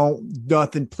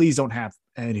 please don't have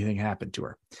anything happen to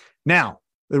her. Now,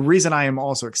 the reason I am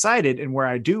also excited and where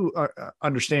I do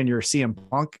understand your CM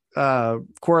Punk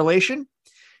correlation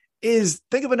is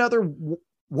think of another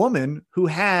woman who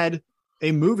had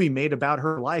a movie made about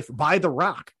her life by The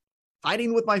Rock,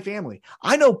 Fighting with My Family.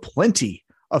 I know plenty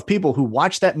of people who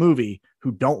watch that movie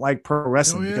who don't like pro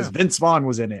wrestling because Vince Vaughn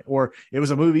was in it, or it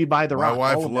was a movie by The Rock.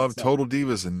 My wife loved Total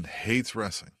Divas and hates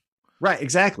wrestling. Right,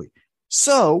 exactly.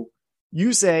 So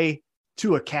you say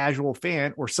to a casual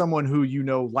fan or someone who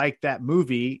liked that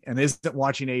movie and isn't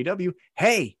watching AEW,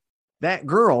 hey, that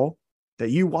girl that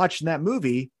you watched in that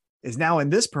movie is now in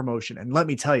this promotion. And let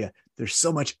me tell you, there's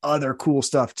so much other cool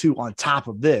stuff too on top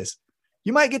of this.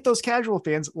 You might get those casual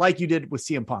fans like you did with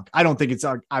CM Punk. I don't think it's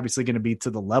obviously going to be to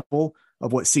the level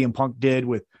of what CM Punk did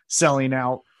with selling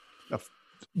out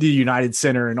the United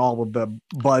Center and all of the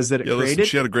buzz that it created. Listen,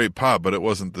 she had a great pop, but it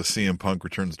wasn't the CM Punk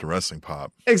returns to wrestling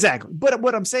pop. Exactly. But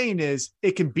what I'm saying is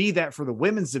it can be that for the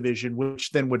women's division,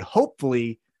 which then would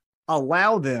hopefully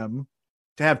allow them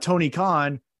to have Tony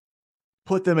Khan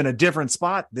put them in a different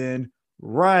spot than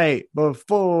right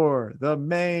before the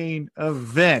main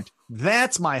event.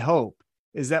 That's my hope,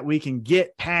 is that we can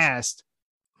get past,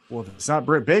 well, if it's not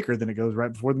Britt Baker, then it goes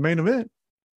right before the main event.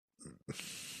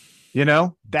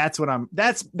 That's what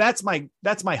that's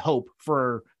my hope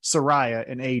for Saraya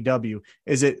and AEW,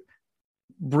 is it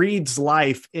breathes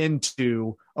life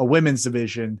into a women's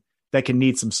division that can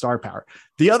need some star power.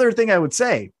 The other thing I would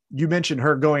say, you mentioned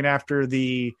her going after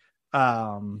the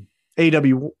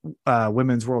AEW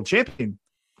Women's World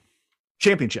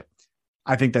Championship.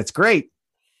 I think that's great.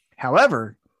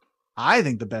 However, I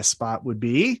think the best spot would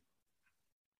be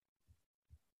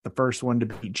the first one to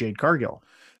beat Jade Cargill.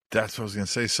 That's what I was going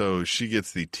to say. So she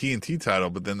gets the TNT title,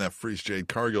 but then that frees Jade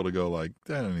Cargill to go like,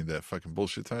 I don't need that fucking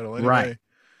bullshit title anyway. Right.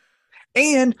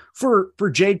 And for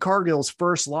Jade Cargill's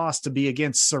first loss to be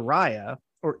against Saraya,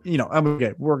 or,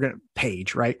 we're going to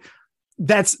Paige, right?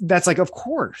 That's like, of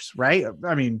course, right?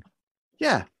 I mean,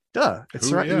 yeah, duh.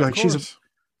 It's like she's a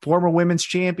former women's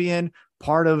champion,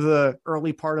 part of the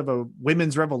early part of a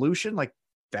women's revolution. Like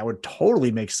that would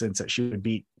totally make sense that she would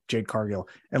beat Jade Cargill.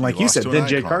 And like you said, then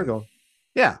Jade Cargill.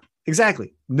 Yeah,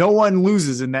 exactly. No one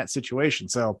loses in that situation.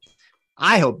 So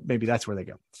I hope maybe that's where they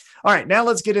go. All right, now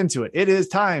let's get into it. It is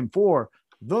time for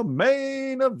the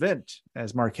main event,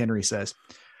 as Mark Henry says.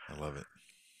 I love it.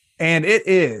 And it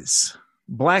is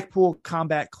Blackpool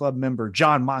Combat Club member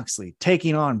Jon Moxley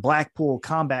taking on Blackpool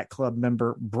Combat Club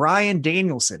member Bryan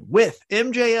Danielson with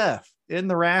MJF in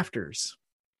the rafters,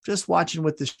 just watching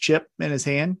with this chip in his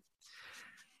hand.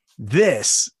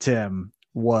 This, Tim,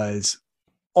 was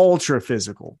ultra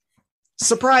physical.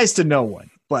 Surprise to no one,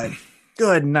 but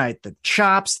good night. The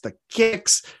chops, the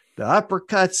kicks, the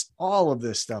uppercuts, all of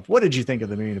this stuff. What did you think of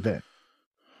the main event?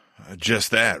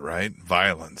 Just that, right?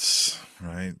 Violence,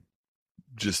 right?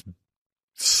 Just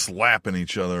slapping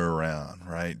each other around,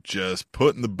 right? Just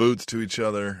putting the boots to each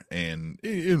other and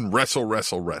wrestle,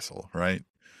 right?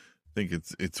 I think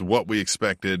it's what we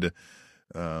expected.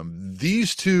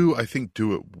 These two, I think,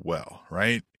 do it well,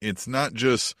 right? It's not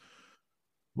just,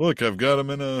 look, I've got him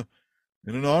in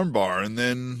an arm bar, and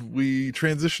then we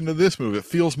transition to this move. It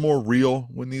feels more real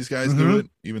when these guys do it,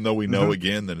 even though we know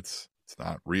again that it's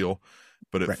not real,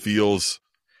 but it feels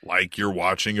like you're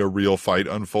watching a real fight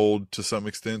unfold to some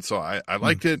extent. So I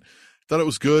liked it. Thought it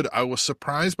was good. I was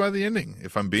surprised by the ending,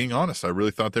 if I'm being honest. I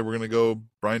really thought they were going to go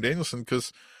Bryan Danielson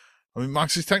because, I mean,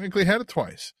 Moxley's technically had it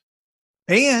twice.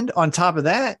 And on top of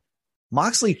that,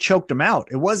 Moxley choked him out.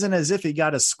 It wasn't as if he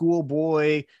got a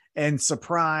schoolboy and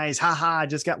surprise, haha,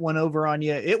 just got one over on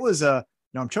you. It was no,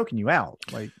 I'm choking you out.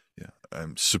 Like, yeah,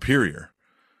 I'm superior.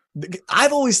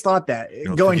 I've always thought that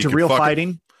going to real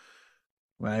fighting.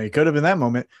 Well, it could have been that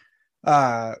moment.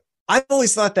 I've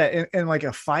always thought that in like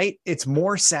a fight, it's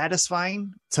more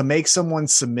satisfying to make someone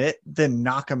submit than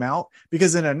knock them out,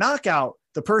 because in a knockout,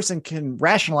 the person can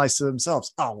rationalize to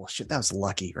themselves, oh, well, shit, that was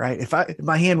lucky, right? If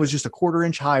my hand was just a quarter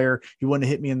inch higher, he wouldn't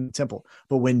have hit me in the temple.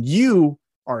 But when you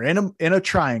are in a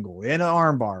triangle, in an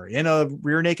arm bar, in a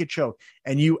rear naked choke,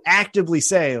 and you actively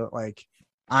say like,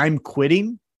 I'm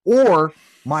quitting or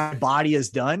my body is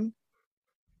done,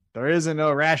 there isn't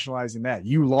no rationalizing that.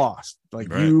 You lost.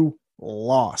 You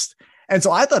lost. And so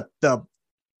I thought the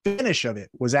finish of it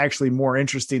was actually more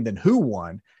interesting than who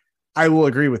won. I will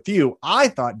agree with you. I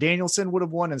thought Danielson would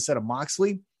have won instead of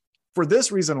Moxley for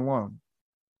this reason alone.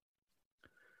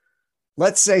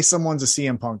 Let's say someone's a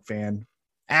CM Punk fan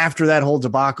after that whole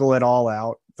debacle at All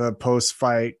Out, the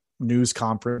post-fight news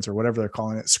conference or whatever they're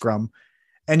calling it, scrum.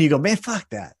 And you go, man, fuck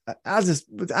that.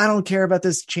 I don't care about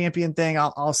this champion thing.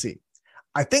 I'll see.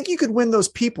 I think you could win those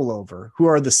people over who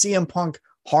are the CM Punk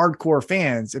hardcore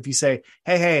fans if you say,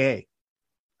 hey,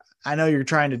 I know you're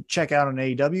trying to check out on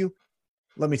AEW.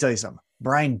 Let me tell you something.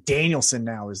 Bryan Danielson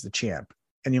now is the champ.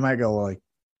 And you might go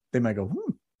they might go,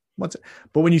 what's it?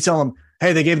 But when you tell them,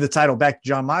 hey, they gave the title back to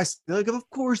Jon Moxley, they're like, of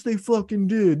course they fucking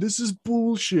did. This is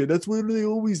bullshit. That's what they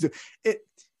always do.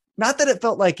 Not that it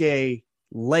felt like a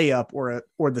layup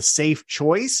or the safe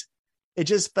choice. It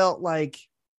just felt like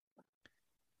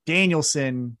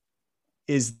Danielson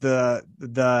is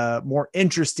the more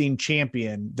interesting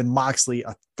champion than Moxley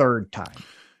a third time.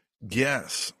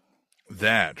 Yes,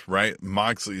 that, right?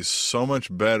 Moxley is so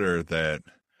much better that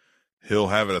he'll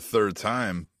have it a third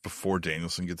time before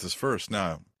Danielson gets his first.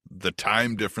 Now, the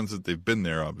time difference that they've been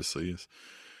there obviously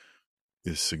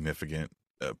is significant.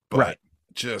 But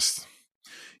just,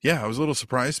 yeah, I was a little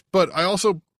surprised, but I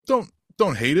also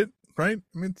don't hate it, right?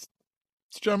 I mean,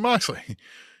 it's Jon Moxley.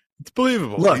 It's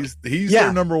believable. Look, he's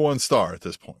their number one star at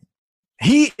this point.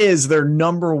 He is their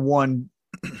number one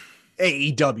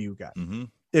AEW guy. Mm-hmm.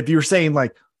 If you're saying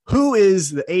like, who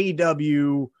is the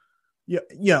AEW?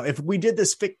 If we did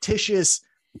this fictitious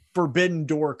Forbidden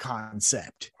Door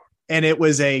concept and it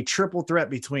was a triple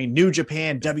threat between New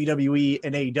Japan, WWE,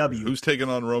 and AEW. Who's taking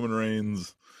on Roman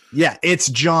Reigns? Yeah, it's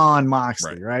Jon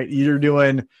Moxley, right? You're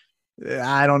doing,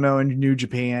 I don't know, in New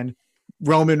Japan,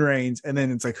 Roman Reigns, and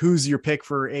then it's like, who's your pick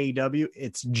for AEW?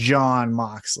 It's Jon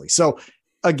Moxley. So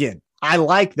again, I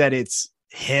like that it's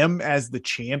him as the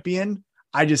champion.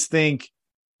 I just think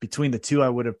between the two, I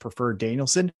would have preferred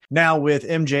Danielson. Now with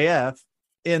MJF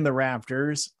in the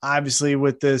rafters, obviously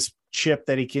with this chip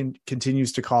that he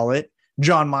continues to call it,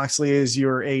 Jon Moxley is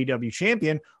your AEW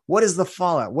champion. What is the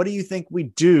fallout? What do you think we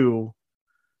do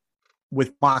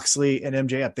with Moxley and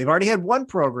MJF. They've already had one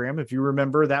program. If you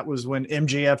remember, that was when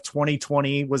MJF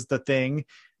 2020 was the thing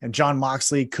and John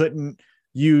Moxley couldn't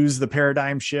use the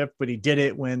paradigm shift, but he did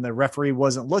it when the referee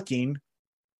wasn't looking.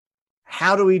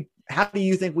 How do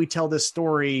you think we tell this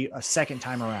story a second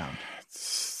time around?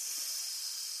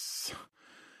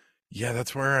 Yeah,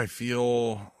 that's where I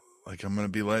feel like I'm going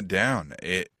to be let down.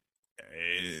 It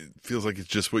feels like it's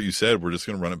just what you said. We're just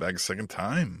going to run it back a second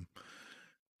time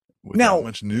without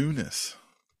much newness.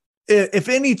 If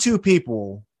any two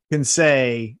people can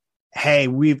say, hey,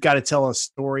 we've got to tell a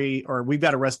story or we've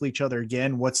got to wrestle each other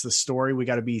again, what's the story? We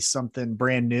got to be something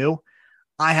brand new.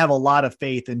 I have a lot of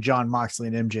faith in John Moxley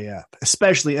and MJF,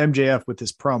 especially MJF with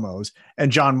his promos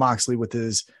and John Moxley with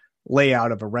his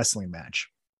layout of a wrestling match.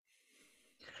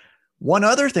 One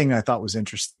other thing I thought was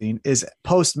interesting is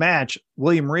post-match,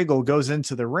 William Regal goes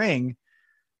into the ring.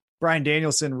 Bryan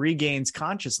Danielson regains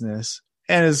consciousness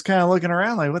and is kind of looking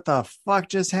around like, what the fuck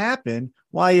just happened?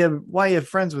 Why you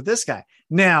friends with this guy?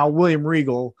 Now, William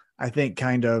Regal, I think,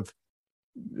 kind of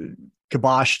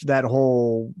kiboshed that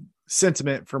whole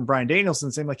sentiment from Bryan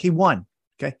Danielson saying like he won.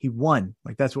 Okay. He won.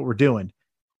 Like that's what we're doing.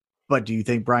 But do you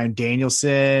think Bryan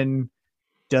Danielson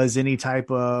does any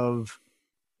type of,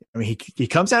 I mean, he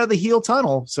comes out of the heel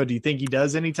tunnel. So do you think he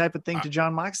does any type of thing to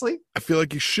John Moxley? I feel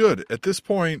like he should. At this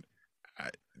point,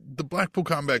 the Blackpool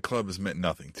Combat Club has meant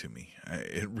nothing to me.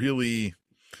 It really,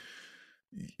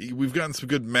 we've gotten some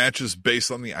good matches based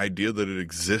on the idea that it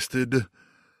existed,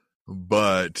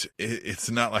 but it's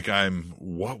not like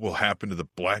what will happen to the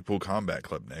Blackpool Combat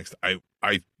Club next?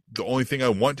 The only thing I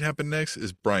want to happen next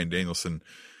is Bryan Danielson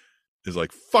is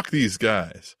like, fuck these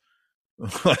guys.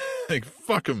 Like,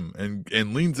 fuck them.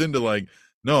 And leans into like,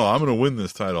 no, I'm going to win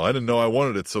this title. I didn't know I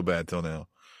wanted it so bad till now.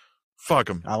 Fuck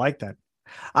them. I like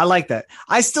that.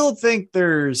 I still think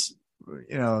there's,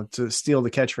 to steal the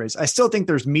catchphrase, I still think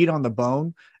there's meat on the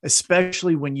bone,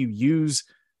 especially when you use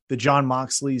the John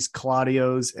Moxleys,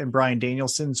 Claudios, and Bryan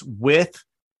Danielsons with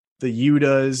the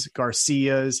Yutas,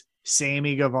 Garcias,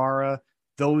 Sammy Guevara,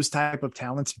 those type of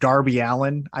talents. Darby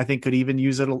Allin, I think, could even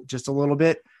use it just a little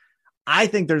bit. I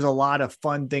think there's a lot of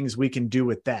fun things we can do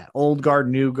with that. Old guard,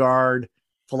 new guard,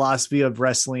 philosophy of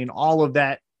wrestling, all of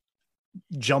that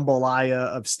jambalaya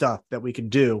of stuff that we can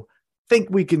do. Think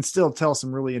we can still tell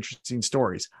some really interesting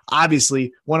stories.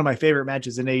 Obviously, one of my favorite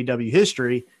matches in AEW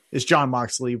history is John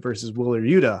Moxley versus Wheeler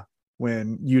Yuta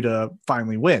when Yuta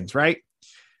finally wins, right?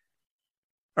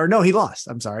 Or no, he lost.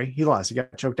 I'm sorry. He lost. He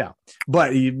got choked out,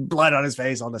 but he blood on his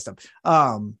face, all that stuff.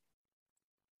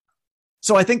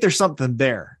 So I think there's something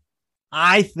there.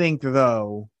 I think,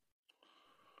 though,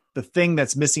 the thing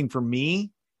that's missing for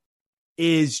me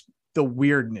is the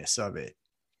weirdness of it.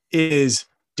 Is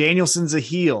Danielson's a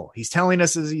heel. He's telling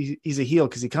us he's a heel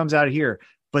because he comes out of here.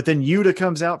 But then Yuta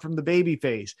comes out from the baby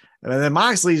face. And then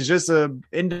Moxley's just a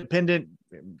independent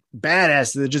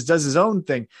badass that just does his own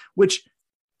thing, which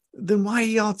then why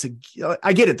y'all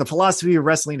I get it. The philosophy of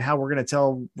wrestling, how we're going to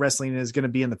tell wrestling is going to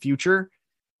be in the future.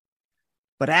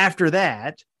 But after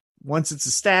that, once it's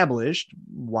established,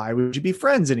 why would you be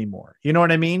friends anymore? You know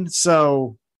what I mean?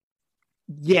 So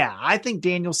yeah, I think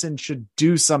Danielson should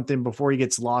do something before he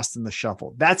gets lost in the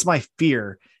shuffle. That's my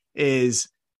fear is,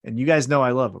 and you guys know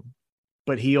I love him,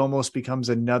 but he almost becomes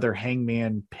another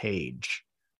Hangman Page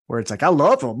where it's like, I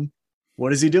love him.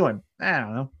 What is he doing? I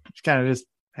don't know. He's kind of just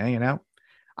hanging out.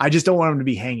 I just don't want him to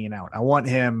be hanging out. I want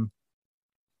him.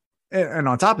 And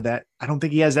on top of that, I don't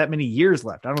think he has that many years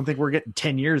left. I don't think we're getting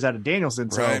 10 years out of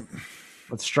Danielson. So right.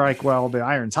 Let's strike while the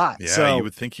iron's hot. Yeah, so, you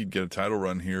would think he'd get a title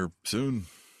run here soon.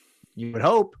 You would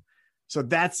hope. So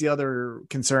that's the other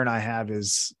concern I have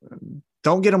is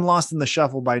don't get him lost in the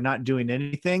shuffle by not doing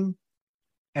anything.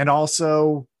 And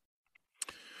also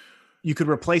you could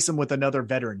replace him with another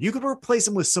veteran. You could replace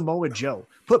him with Samoa Joe.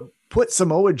 Put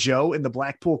Samoa Joe in the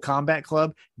Blackpool Combat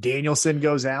Club. Danielson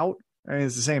goes out. I mean,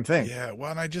 it's the same thing. Yeah. Well,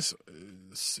 and I just,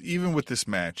 even with this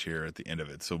match here at the end of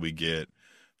it, so we get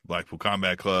Blackpool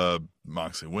Combat Club,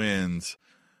 Moxley wins,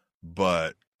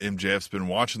 but MJF's been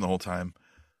watching the whole time.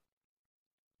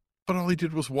 But all he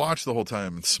did was watch the whole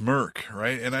time and smirk,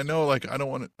 right? And I know, like, I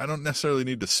don't necessarily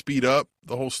need to speed up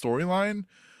the whole storyline,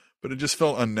 but it just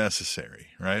felt unnecessary,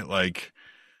 right? Like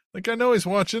I know he's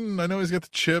watching. I know he's got the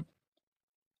chip.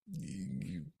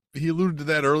 He alluded to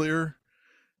that earlier.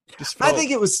 I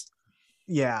think it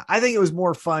was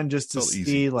more fun just to see,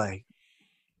 easy. Like,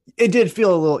 it did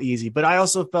feel a little easy, but I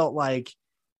also felt like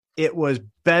it was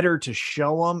better to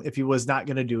show him if he was not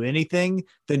going to do anything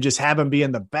than just have him be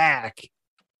in the back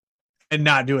and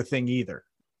not do a thing either.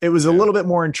 It was a little bit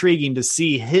more intriguing to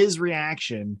see his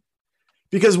reaction,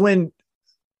 because when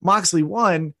Moxley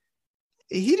won,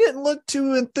 he didn't look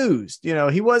too enthused. You know,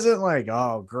 he wasn't like,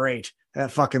 oh, great,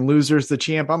 that fucking loser's the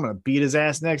champ, I'm going to beat his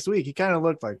ass next week. He kind of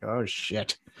looked like, oh,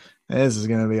 shit, this is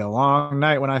going to be a long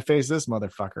night when I face this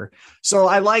motherfucker. So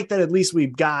I like that at least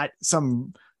we've got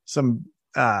some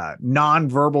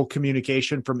non-verbal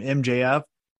communication from MJF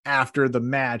after the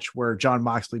match where Jon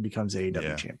Moxley becomes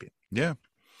AEW champion. Yeah.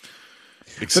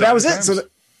 So that was it. So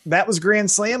that was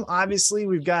Grand Slam. Obviously,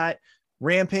 we've got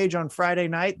Rampage on Friday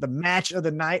night. The match of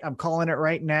the night, I'm calling it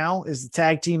right now, is the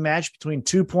tag team match between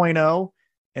 2.0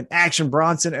 and Action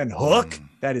Bronson and Hook.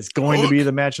 That is going to be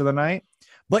the match of the night.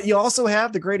 But you also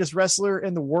have the greatest wrestler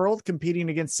in the world competing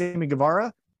against Sammy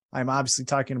Guevara. I'm obviously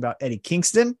talking about Eddie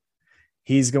Kingston.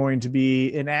 He's going to be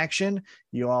in action.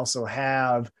 You also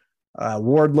have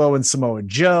Wardlow and Samoa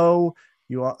Joe.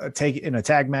 You take in a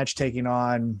tag match taking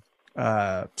on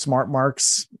Smart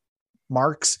Marks.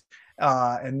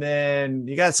 And then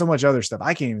you got so much other stuff.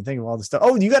 I can't even think of all the stuff.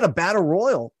 Oh, you got a battle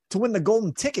royal to win the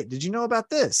golden ticket. Did you know about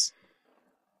this?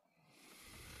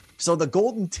 So the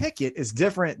golden ticket is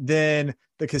different than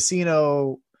the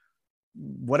casino,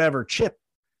 whatever chip.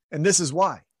 And this is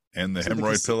why. And the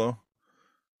hemorrhoid pillow?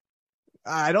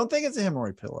 I don't think it's a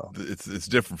hemorrhoid pillow. It's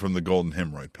different from the golden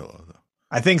hemorrhoid pillow, though.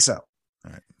 I think so.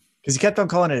 All right. Because he kept on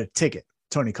calling it a ticket.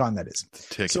 Tony Khan, that is.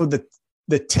 Ticket. So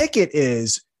the ticket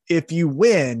is, if you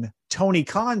win, Tony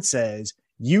Khan says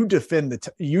you defend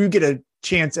you get a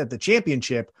chance at the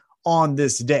championship on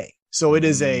this day. So it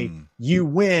is you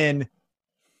win,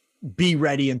 be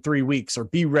ready in 3 weeks or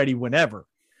be ready whenever.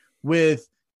 With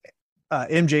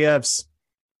MJF's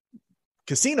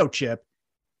casino chip,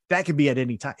 that could be at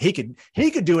any time. He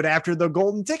could do it after the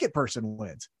golden ticket person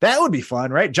wins. That would be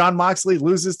fun, right? Jon Moxley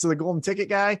loses to the golden ticket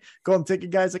guy. Golden ticket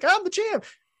guy's like, I'm the champ.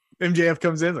 MJF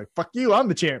comes in like, fuck you, I'm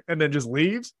the champ, and then just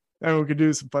leaves. And we could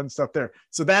do some fun stuff there.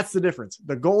 So that's the difference.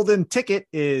 The golden ticket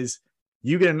is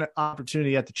you get an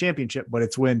opportunity at the championship, but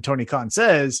it's when Tony Khan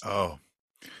says, oh,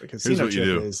 the casino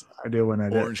chip is, I do when I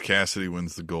do. Orange Cassidy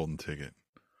wins the golden ticket.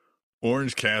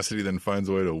 Orange Cassidy then finds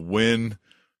a way to win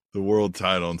the world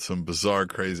title and some bizarre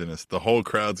craziness. The whole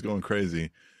crowd's going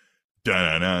crazy.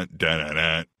 Da-da-da,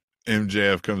 da-da-da.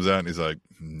 MJF comes out and he's like,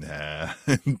 nah,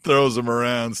 throws him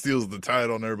around, steals the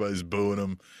title, and everybody's booing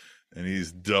him. And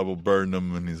he's double burning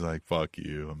him, and he's like, fuck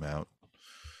you, I'm out.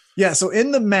 Yeah, so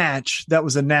in the match that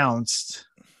was announced,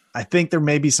 I think there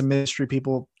may be some mystery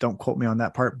people. Don't quote me on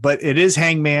that part, but it is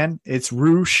Hangman. It's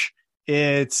Roosh.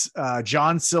 It's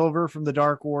John Silver from the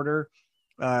Dark Order.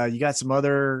 You got some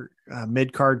other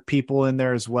mid-card people in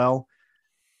there as well.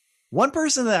 One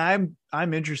person that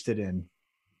I'm interested in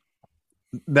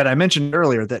that I mentioned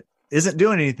earlier that isn't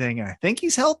doing anything, and I think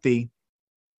he's healthy,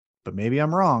 but maybe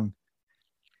I'm wrong,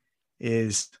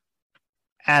 is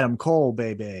Adam Cole,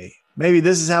 baby. Maybe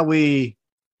this is how we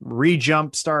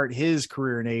re-jump start his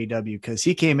career in AEW, because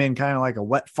he came in kind of like a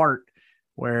wet fart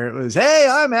where it was, hey,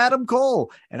 I'm Adam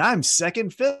Cole and I'm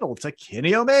second fiddle to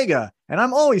Kenny Omega. And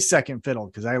I'm always second fiddle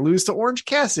because I lose to Orange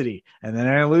Cassidy and then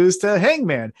I lose to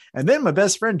Hangman. And then my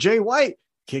best friend Jay White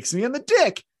kicks me in the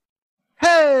dick.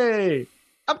 Hey,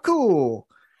 I'm cool.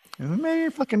 And maybe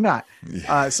you're fucking not.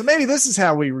 Yeah. So maybe this is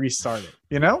how we restart it,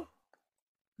 you know?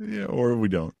 Yeah, or we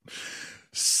don't.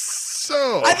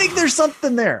 So I think there's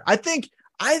something there. I think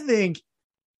if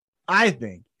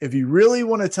you really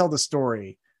want to tell the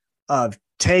story of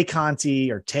Tay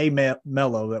Conti or Tay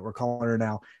Mello that we're calling her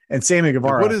now, and Sammy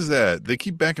Guevara. What is that? They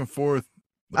keep back and forth,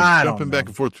 jumping back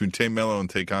and forth between Tay Mello and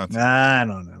Tay Conti. I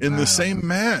don't know. In the same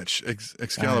match,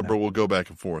 Excalibur will go back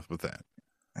and forth with that.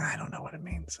 I don't know what it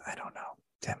means. I don't know,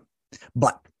 Tim.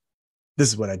 But this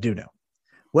is what I do know.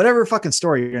 Whatever fucking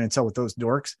story you're going to tell with those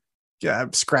dorks,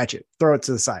 scratch it, throw it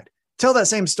to the side. Tell that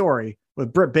same story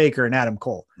with Britt Baker and Adam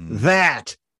Cole.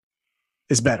 That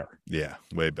is better. Yeah,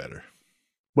 way better.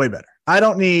 Way better. I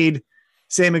don't need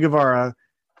Sammy Guevara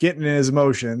getting in his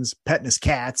emotions, petting his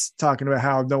cats, talking about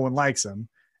how no one likes him,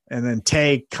 and then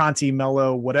Tay Conti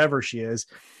Mello, whatever she is,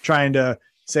 trying to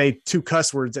say 2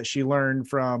 cuss words that she learned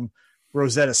from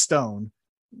Rosetta Stone.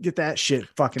 Get that shit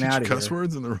fucking out of here. Cuss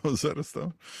words in the Rosetta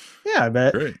Stone? Yeah, I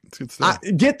bet. Great. It's good stuff.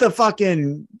 Get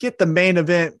the main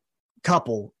event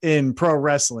couple in pro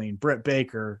wrestling, Britt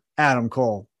Baker, Adam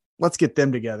Cole. Let's get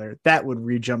them together. That would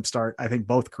jumpstart, I think,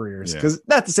 both careers. Because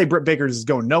not to say Britt Baker's is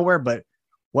going nowhere, but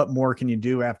what more can you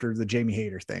do after the Jamie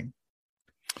Hayter thing?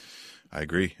 I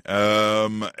agree.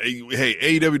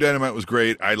 Hey, AEW Dynamite was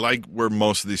great. I like where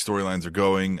most of these storylines are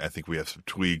going. I think we have some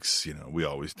tweaks. You know, we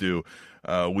always do.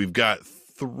 We've got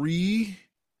 3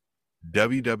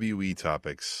 WWE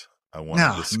topics I want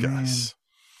to discuss.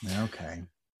 Man. Okay.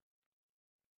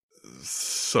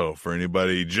 So for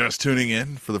anybody just tuning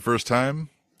in for the first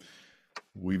time,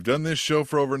 we've done this show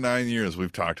for over 9 years.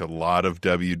 We've talked a lot of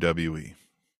WWE,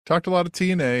 talked a lot of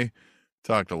TNA,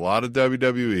 talked a lot of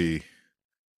WWE.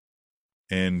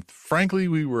 And frankly,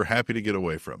 we were happy to get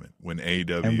away from it when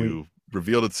AEW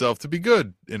revealed itself to be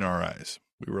good in our eyes.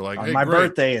 We were like, on hey, my great.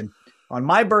 birthday and on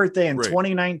my birthday in Great.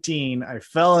 2019, I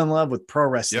fell in love with pro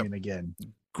wrestling again.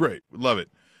 Great. Love it.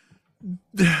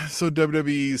 So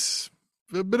WWE's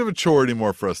a bit of a chore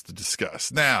anymore for us to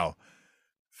discuss. Now,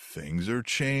 things are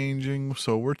changing,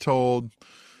 so we're told.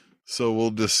 So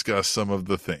we'll discuss some of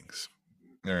the things.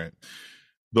 All right.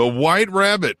 The White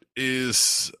Rabbit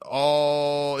is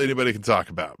all anybody can talk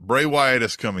about. Bray Wyatt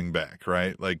is coming back,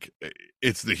 right? Like,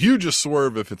 it's the hugest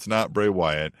swerve if it's not Bray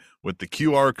Wyatt. With the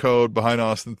QR code behind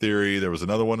Austin Theory, there was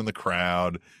another one in the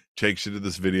crowd. Takes you to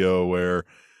this video where,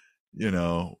 you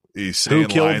know, he's saying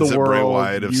lines that Bray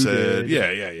Wyatt have said.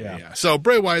 Yeah. So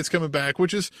Bray Wyatt's coming back,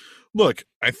 which is, look,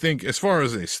 I think as far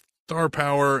as a star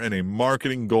power and a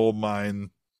marketing gold mine,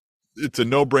 it's a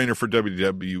no-brainer for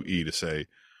WWE to say,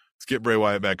 let's get Bray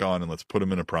Wyatt back on and let's put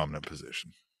him in a prominent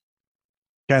position.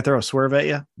 Can I throw a swerve at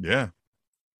you? Yeah.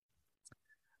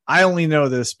 I only know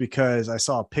this because I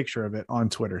saw a picture of it on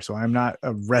Twitter, so I'm not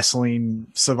a wrestling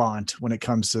savant when it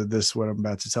comes to this, what I'm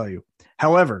about to tell you.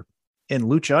 However, in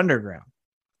Lucha Underground,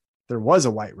 there was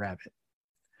a White Rabbit.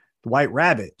 The White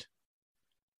Rabbit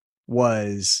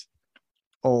was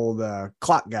old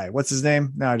clock guy. What's his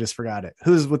name? No, I just forgot it.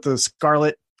 Who's with the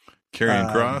scarlet?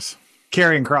 Karrion Kross.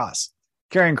 Karrion Kross.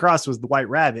 Karrion Kross was the White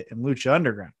Rabbit in Lucha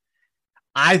Underground.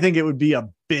 I think it would be a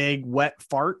big wet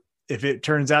fart if it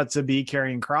turns out to be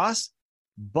Karrion Kross.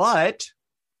 But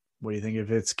what do you think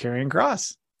if it's Karrion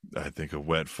Kross? I think a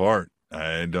wet fart.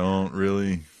 I don't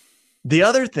really. The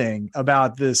other thing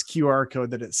about this QR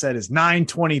code that it said is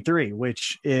 9/23,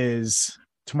 which is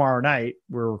tomorrow night.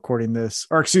 We're recording this,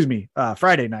 or excuse me,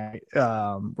 Friday night.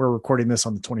 We're recording this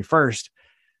on the 21st.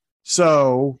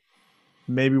 So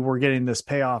maybe we're getting this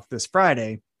payoff this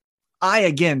Friday. I,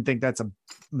 again, think that's a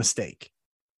mistake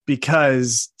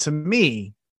because to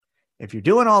me, if you're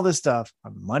doing all this stuff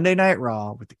on Monday Night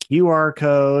Raw with the QR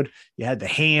code, you had the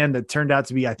hand that turned out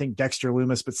to be, I think, Dexter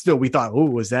Lumis, but still we thought, oh,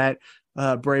 was that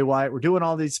Bray Wyatt? We're doing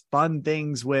all these fun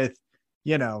things with,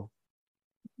 you know,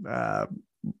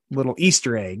 little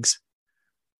Easter eggs.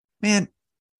 Man,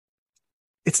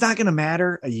 it's not going to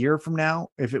matter a year from now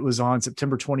if it was on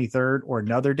September 23rd or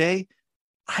another day.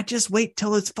 I just wait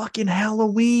till it's fucking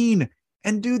Halloween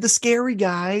and do the Scary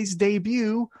Guys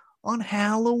debut on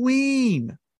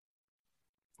Halloween.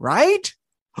 Right?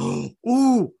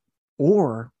 Ooh.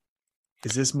 Or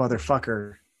is this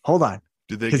motherfucker? Hold on.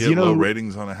 Did they get low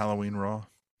ratings on a Halloween Raw?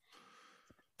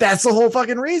 That's the whole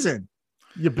fucking reason.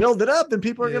 You build it up, then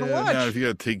people are going to watch. Now, if you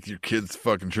got to take your kids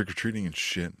fucking trick-or-treating and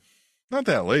shit. Not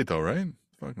that late, though, right?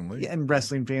 Fucking late. Yeah, and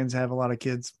wrestling fans have a lot of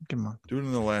kids. Come on. Do it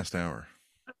in the last hour.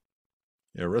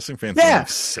 Yeah, wrestling fans have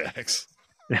sex.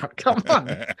 Yeah, come on.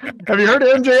 Have you heard of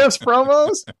MJF's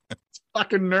promos? It's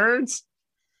fucking nerds.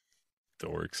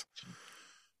 Dorks.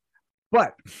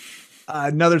 But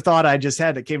another thought I just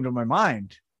had that came to my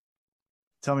mind.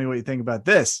 Tell me what you think about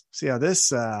this. See how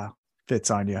this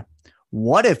fits on you.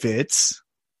 What if it's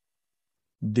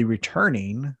the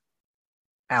returning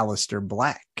Aleister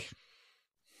Black?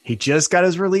 He just got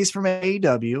his release from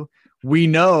AEW. We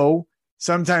know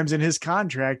sometimes in his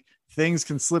contract, things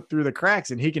can slip through the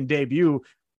cracks and he can debut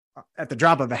at the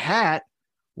drop of a hat.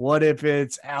 What if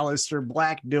it's Aleister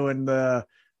Black doing the,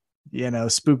 you know,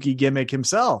 spooky gimmick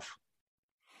himself?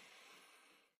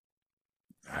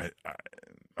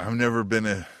 I've never been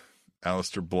a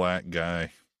Aleister Black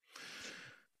guy.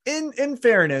 In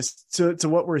fairness to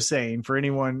what we're saying, for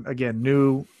anyone again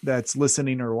new that's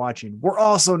listening or watching, we're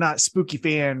also not spooky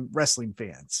fan wrestling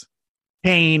fans.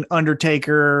 Kane,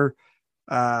 Undertaker,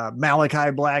 Malachi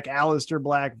Black, Aleister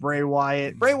Black, Bray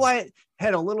Wyatt. Bray Wyatt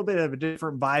had a little bit of a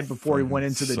different vibe before he went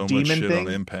into the demon thing.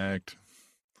 On Impact.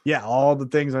 Yeah, all the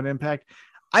things on Impact.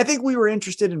 I think we were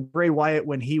interested in Bray Wyatt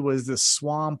when he was the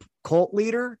swamp cult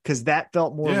leader because that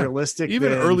felt more realistic.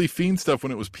 Even early Fiend stuff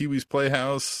when it was Pee-wee's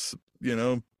Playhouse, you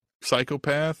know,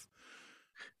 Psychopath.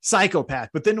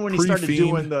 But then when he started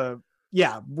doing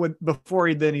before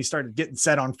he started getting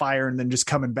set on fire and then just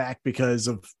coming back because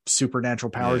of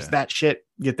supernatural powers, that shit,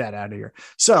 get that out of here.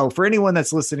 So for anyone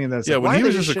that's listening to this, when he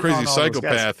was just a crazy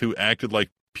psychopath who acted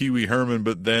like Pee-wee Herman,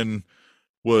 but then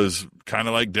was kind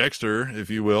of like Dexter,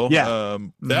 if you will. Yeah.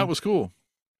 That was cool.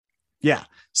 Yeah.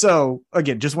 So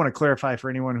again, just want to clarify for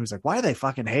anyone who's like, why do they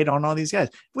fucking hate on all these guys?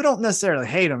 We don't necessarily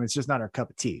hate them. It's just not our cup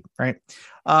of tea. Right.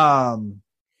 So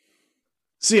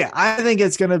yeah, I think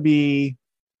it's going to be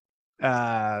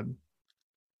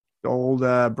old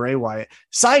Bray Wyatt.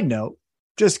 Side note,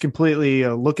 just completely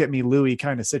look at me, Louie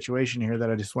kind of situation here that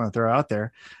I just want to throw out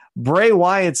there. Bray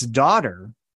Wyatt's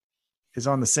daughter is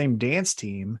on the same dance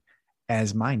team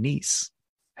as my niece.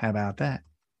 How about that?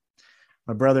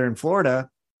 My brother in Florida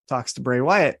talks to Bray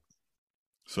Wyatt.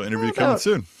 So interview coming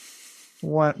soon.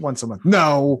 Once a month.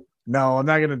 No, I'm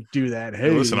not going to do that.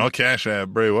 Hey, listen, I'll cash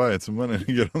out Bray Wyatt some money to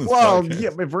get on this podcast. Yeah,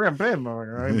 if we're going to pay him,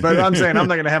 right? But I'm saying I'm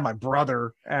not going to have my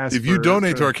brother ask. If you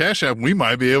donate to our cash app, we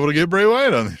might be able to get Bray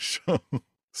Wyatt on this show.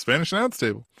 Spanish Announce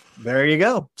Table. There you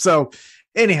go. So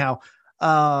anyhow,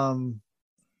 I'm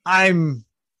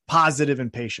positive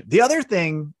and patient. The other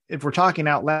thing, if we're talking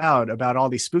out loud about all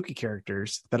these spooky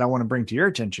characters that I want to bring to your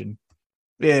attention,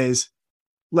 is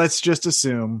let's just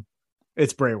assume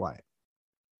it's Bray Wyatt.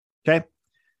 Okay.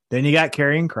 Then you got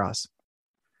Karrion Kross.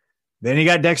 Then you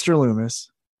got Dexter Lumis.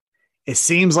 It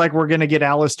seems like we're going to get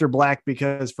Aleister Black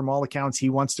because from all accounts, he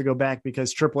wants to go back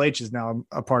because Triple H is now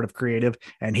a part of creative.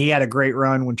 And he had a great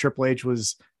run when Triple H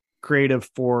was creative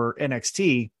for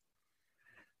NXT.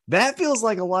 That feels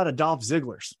like a lot of Dolph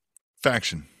Ziggler's.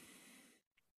 Faction.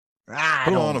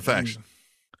 Put on a faction.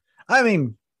 I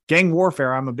mean, gang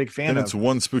warfare, I'm a big fan of. It's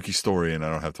one spooky story, and I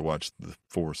don't have to watch the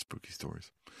 4 spooky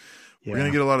stories. Yeah. We're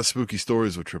going to get a lot of spooky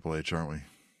stories with Triple H, aren't we?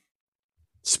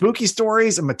 Spooky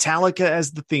stories and Metallica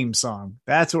as the theme song.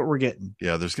 That's what we're getting.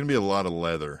 Yeah, there's going to be a lot of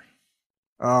leather.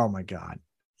 Oh, my God.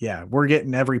 Yeah, we're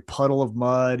getting every puddle of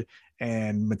mud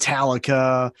and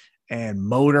Metallica and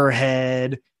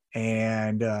Motorhead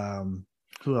and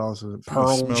who else is it?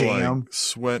 Pearl Jam. Like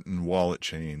sweat and wallet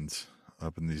chains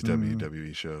up in these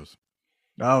WWE shows.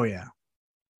 Oh, yeah.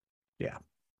 Yeah.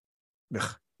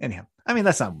 Ugh. Anyhow, I mean,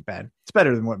 that's not bad. It's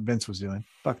better than what Vince was doing.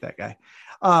 Fuck that guy.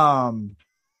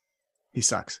 He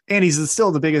sucks. And he's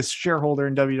still the biggest shareholder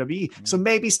in WWE. So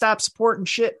maybe stop supporting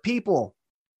shit people.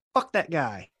 Fuck that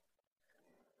guy.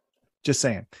 Just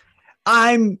saying.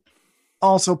 I'm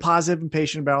also positive and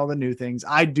patient about all the new things.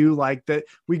 I do like that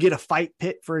we get a fight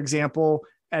pit, for example,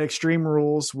 at Extreme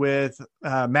Rules with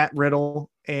Matt Riddle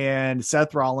and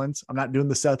Seth Rollins. I'm not doing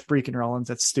the Seth freaking Rollins.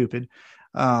 That's stupid.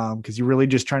 Because you're really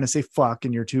just trying to say fuck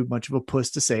and you're too much of a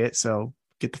puss to say it. So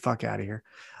get the fuck out of here.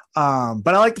 But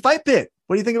I like the fight pit.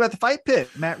 What do you think about the fight pit?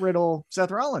 Matt Riddle,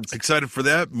 Seth Rollins. Excited for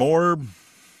that. More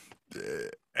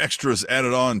extras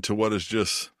added on to what is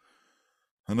just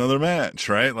another match,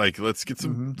 right? Like, let's get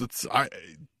some.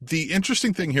 The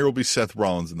interesting thing here will be Seth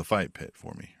Rollins in the fight pit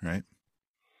for me, right?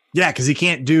 Yeah, because he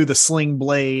can't do the sling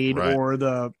blade or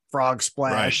the frog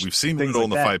splash. Right. We've seen Riddle in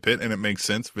the fight pit, and it makes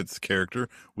sense if it's the character.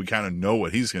 We kind of know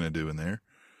what he's going to do in there.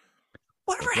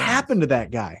 Whatever happened to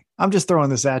that guy? I'm just throwing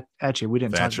this at you. We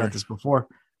didn't talk about this before.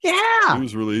 Yeah. He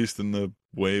was released in the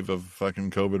wave of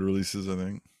fucking COVID releases, I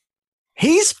think.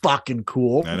 He's fucking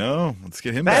cool. I know. Let's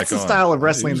get him back on. That's the style of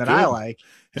wrestling that I like.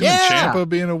 Him and Ciampa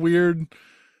being a weird,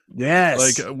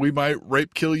 like, we might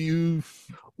rape kill you.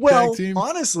 Well,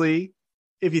 honestly,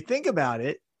 if you think about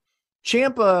it,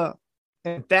 Ciampa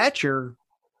and Thatcher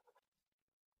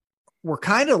were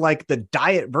kind of like the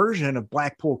diet version of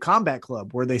Blackpool Combat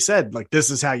Club, where they said, like,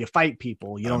 this is how you fight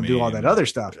people. You don't do all that other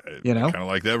stuff. You know, kind of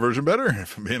like that version better,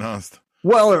 if I'm being honest.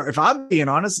 Well, if I'm being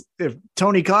honest, if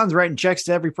Tony Khan's writing checks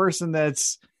to every person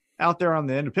that's out there on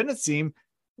the independence team,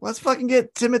 let's fucking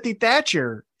get Timothy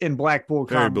Thatcher in Blackpool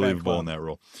Combat Club. Very believable in that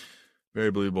role.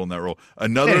 Very believable in that role.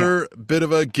 Another bit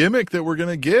of a gimmick that we're going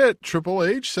to get. Triple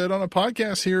H said on a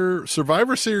podcast here,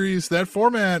 Survivor Series, that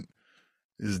format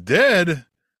is dead,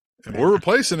 and we're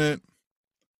replacing it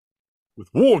with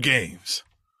War Games.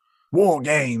 War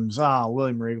Games.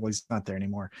 William Wrigley's not there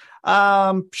anymore.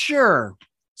 Sure.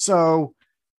 So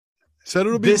said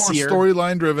it'll be more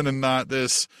storyline driven and not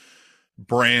this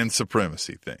brand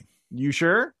supremacy thing. You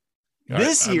sure?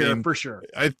 This year, for sure.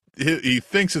 He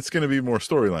thinks it's going to be more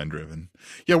storyline driven.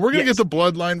 Yeah, we're going to get the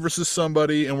Bloodline versus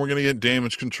somebody, and we're going to get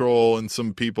Damage Control and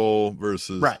some people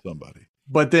versus somebody.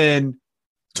 But then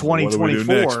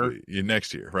 2024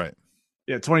 next year, right?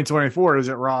 Yeah, 2024 is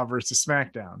it Raw versus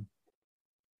SmackDown.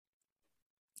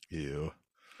 Ew.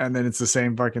 And then it's the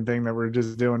same fucking thing that we're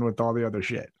just doing with all the other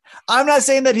shit. I'm not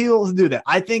saying that he'll do that.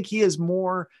 I think he is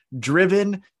more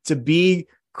driven to be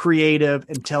creative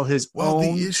and tell his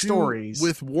own stories.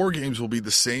 With War Games will be the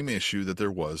same issue that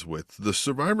there was with the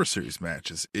Survivor Series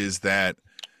matches, is that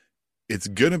it's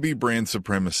going to be brand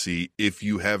supremacy if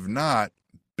you have not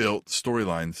built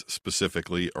storylines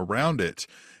specifically around it.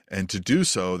 And to do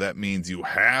so, that means you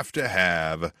have to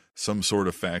have some sort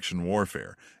of faction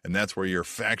warfare. And that's where your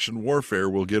faction warfare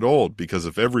will get old, because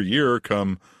if every year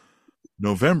come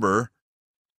November,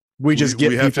 we have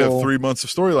to have 3 months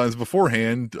of storylines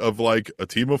beforehand of like a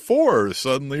team of 4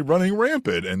 suddenly running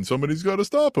rampant and somebody's got to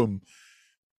stop them.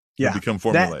 Yeah. Become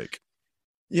formulaic.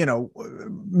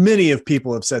 many of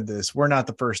people have said this. We're not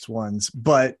the first ones,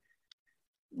 but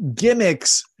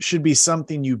gimmicks should be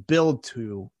something you build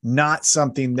to, not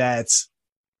something that's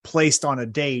placed on a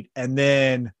date and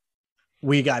then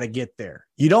we got to get there.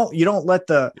 You don't let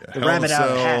the rabbit out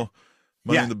of the hat.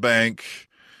 Money in the Bank.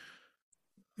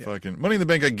 Fucking Money in the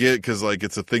Bank I get because like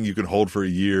it's a thing you can hold for a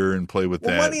year and play with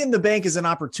that. Money in the Bank is an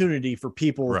opportunity for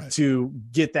people to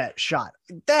get that shot.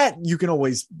 That you can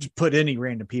always put any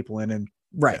random people in and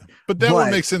right. Yeah. But that one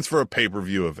makes sense for a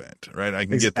pay-per-view event, right? I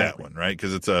can get that one, right?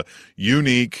 Because it's a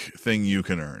unique thing you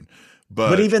can earn.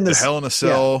 But even the Hell in a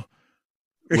Cell,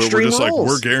 we're just like,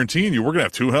 we're guaranteeing you we're going to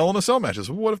have 2 Hell in a Cell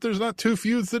matches. Well, what if there's not 2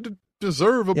 feuds that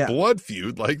deserve a blood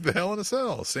feud like the Hell in a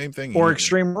Cell? Same thing. Or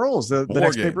Extreme Rules, the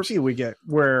next pay-per-view we get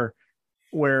where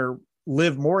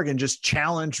Liv Morgan just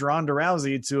challenged Ronda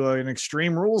Rousey to an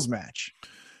Extreme Rules match.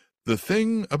 The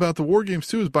thing about the War Games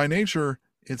too is by nature,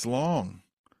 it's long.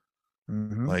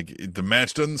 Mm-hmm. Like the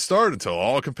match doesn't start until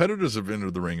all competitors have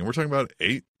entered the ring, and we're talking about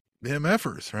 8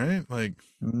 MFers, right? Like,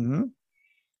 and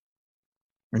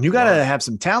you got to have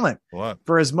some talent.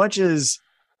 For as much as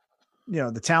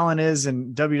the talent is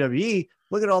in WWE.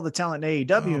 Look at all the talent in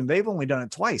AEW, and they've only done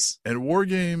it twice. And War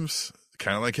Games,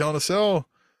 kind of like Hell in a Cell,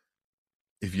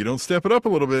 if you don't step it up a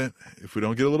little bit, if we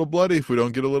don't get a little bloody, if we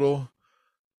don't get a little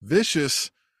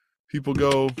vicious, people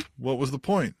go, "What was the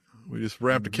point? We just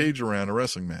wrapped a cage around a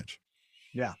wrestling match."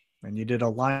 Yeah, and you did a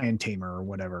lion tamer or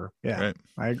whatever. Yeah, right.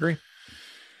 I agree.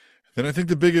 Then I think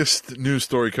the biggest news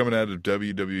story coming out of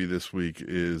WWE this week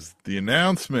is the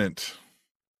announcement,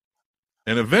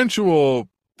 an eventual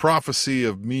prophecy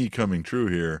of me coming true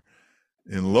here,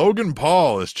 and Logan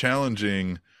Paul is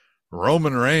challenging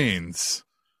Roman Reigns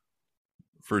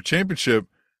for a championship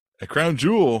at Crown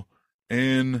Jewel.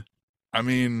 And I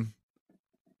mean,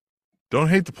 don't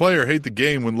hate the player, hate the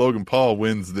game when Logan Paul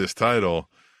wins this title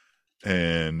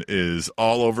and is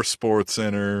all over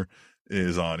SportsCenter,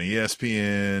 is on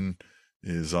ESPN,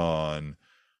 is on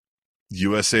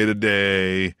USA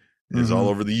Today, is all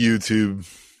over the YouTube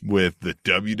with the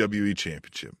WWE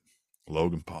Championship.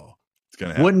 Logan Paul. It's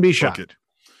gonna happen. Wouldn't be shocked.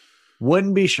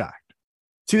 Wouldn't be shocked.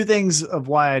 2 things of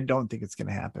why I don't think it's going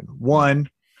to happen. 1,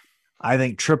 I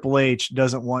think Triple H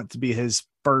doesn't want to be his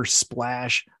first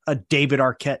splash, a David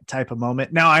Arquette type of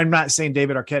moment. Now, I'm not saying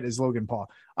David Arquette is Logan Paul.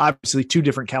 Obviously, 2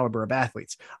 different caliber of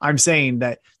athletes. I'm saying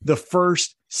that the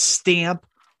first stamp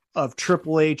of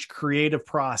Triple H creative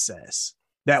process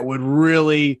that would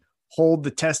really hold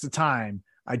the test of time,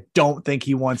 I don't think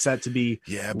he wants that to be.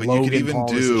 Yeah, but Logan you could even Paul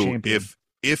do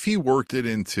if he worked it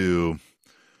into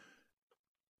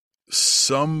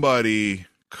somebody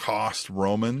cost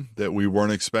Roman that we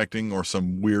weren't expecting, or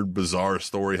some weird bizarre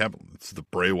story happened. It's the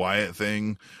Bray Wyatt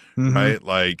thing, right?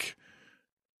 Like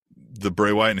the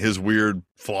Bray Wyatt and his weird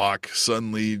flock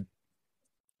suddenly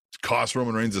cost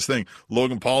Roman Reigns this thing.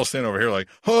 Logan Paul standing over here like,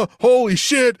 huh, holy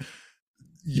shit.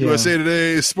 USA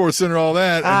Today, SportsCenter, all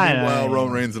that. And meanwhile,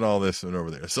 Roman Reigns and all this and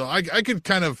over there. So I could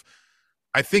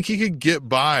I think he could get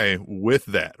by with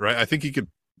that, right? I think he could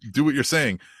do what you're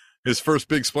saying. His first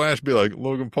big splash be like,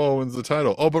 Logan Paul wins the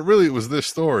title. Oh, but really it was this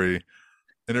story.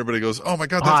 And everybody goes, oh my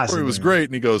God, that story was great.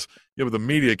 And he goes, yeah, but the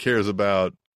media cares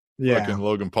about fucking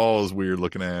Logan Paul's weird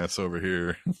looking ass over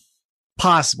here.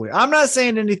 Possibly. I'm not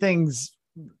saying anything's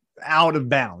out of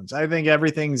bounds. I think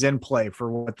everything's in play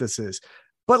for what this is.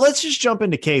 But let's just jump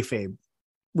into kayfabe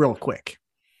real quick.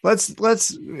 Let's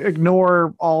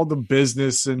ignore all the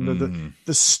business and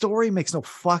the story makes no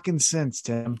fucking sense,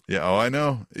 Tim. Yeah, I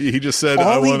know. He just said,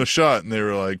 I want a shot, and they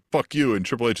were like, fuck you. And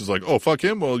Triple H is like, oh, fuck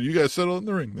him. Well, you guys settle in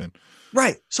the ring then.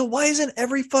 Right. So why isn't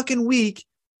every fucking week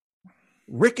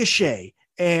Ricochet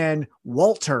and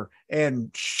Walter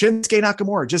and Shinsuke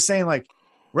Nakamura just saying like,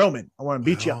 Roman, I want to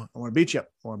beat you up. I want to beat you up.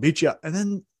 I want to beat you up. And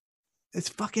then it's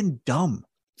fucking dumb.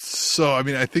 So, I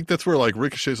mean, I think that's where like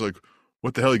Ricochet's like,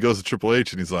 what the hell? He goes to Triple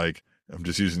H and he's like, I'm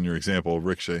just using your example of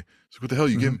Ricochet. So what the hell?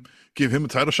 You give him a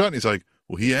title shot? And he's like,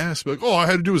 well, he asked. Be like, all I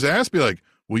had to do was ask. Be like,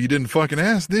 well, you didn't fucking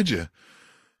ask, did you?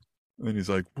 And then he's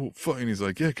like, well, fuck. And he's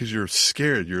like, yeah, because you're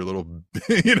scared. You're a little,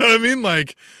 you know what I mean?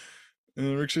 Like, and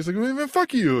then Ricochet's like, well, man,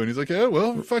 fuck you. And he's like, yeah,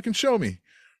 well, fucking show me.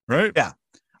 Right? Yeah,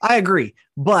 I agree.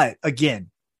 But again,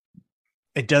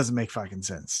 it doesn't make fucking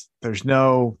sense. There's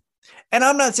no, and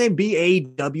I'm not saying be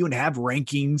AEW and have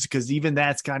rankings because even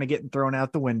that's kind of getting thrown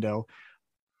out the window.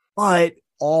 But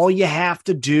all you have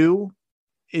to do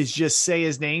is just say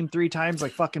his name 3 times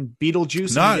like fucking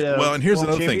Beetlejuice. And here's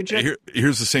another thing.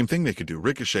 Here's the same thing they could do.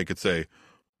 Ricochet could say,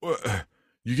 well,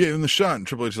 you gave him the shot. And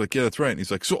Triple H is like, yeah, that's right. And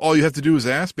he's like, so all you have to do is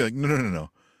ask? Be like, no.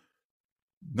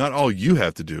 Not all you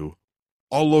have to do.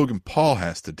 All Logan Paul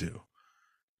has to do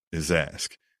is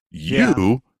ask.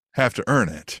 You have to earn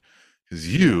it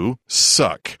because you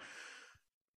suck.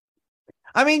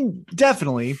 I mean,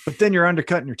 definitely, but then you're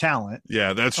undercutting your talent.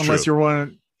 Yeah, that's true. Unless you're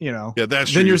one, you know. Yeah,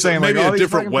 that's then true. you're saying maybe like, a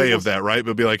different way of that, right?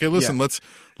 But be like, hey, listen, let's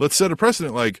set a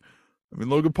precedent. Like, I mean,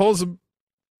 Logan Paul's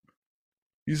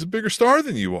he's a bigger star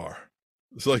than you are.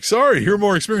 It's like, sorry, you're a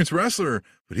more experienced wrestler,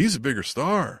 but he's a bigger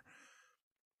star.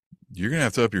 You're gonna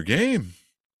have to up your game.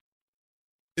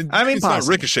 I mean, it's not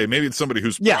Ricochet. Maybe it's somebody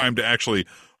who's primed to actually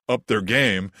up their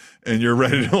game, and you're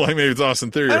ready to, like, maybe it's Austin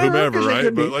Theory or whomever,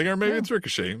 right? But like, or maybe it's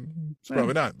Ricochet. It's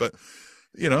probably not, but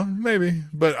you know, maybe.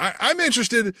 But I'm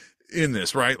interested in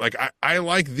this, right? Like, I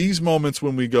like these moments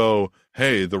when we go,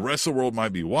 hey, the rest of the world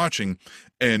might be watching,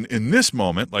 and in this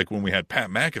moment, like when we had Pat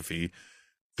McAfee,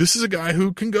 this is a guy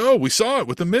who can go. We saw it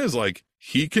with The Miz. Like,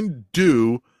 he can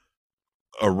do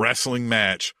a wrestling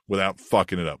match without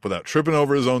fucking it up, without tripping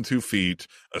over his own 2 feet,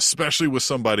 especially with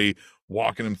somebody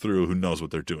walking him through who knows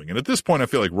what they're doing. And at this point, I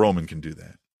feel like Roman can do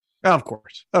that. Of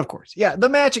course. Yeah, the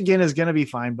match again is going to be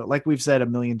fine, but like we've said a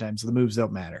million times, the moves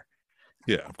don't matter.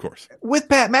 Yeah, of course. With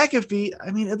Pat McAfee,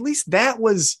 I mean, at least that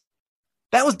was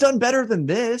done better than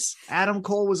this. Adam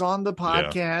Cole was on the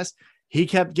podcast. Yeah. He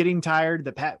kept getting tired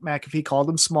that Pat McAfee called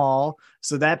him small,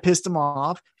 so that pissed him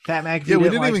off. Pat McAfee. Yeah, we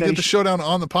didn't even get the showdown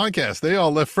on the podcast. They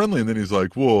all left friendly, and then he's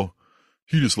like, "Well,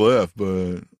 he just left,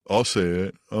 but I'll say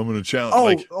it. I'm going to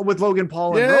challenge." With Logan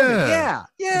Paul and Roman.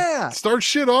 Yeah. Start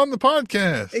shit on the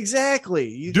podcast. Exactly.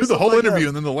 You do the whole interview,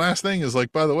 and then the last thing is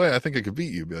like, "By the way, I think I could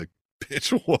beat you." Be like,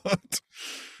 "Bitch, what?"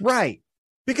 Right.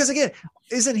 Because again,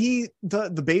 isn't he the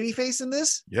baby face in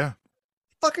this? Yeah.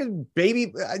 Fucking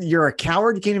baby, you're a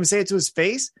coward. You can't even say it to his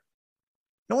face.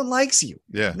 No one likes you.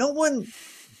 Yeah. No one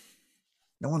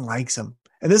likes him.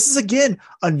 And this is again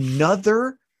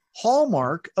another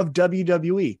hallmark of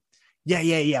WWE.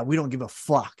 Yeah. We don't give a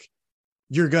fuck.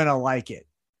 You're gonna like it.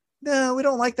 No, we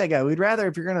don't like that guy. We'd rather,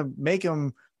 if you're gonna make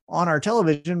him on our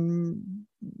television,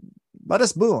 let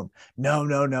us boo him. No.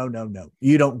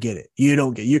 You don't get it.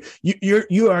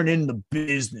 You aren't in the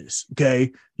business.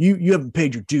 Okay. You haven't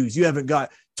paid your dues. You haven't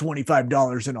got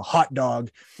 $25 in a hot dog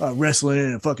wrestling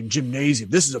in a fucking gymnasium.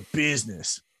 This is a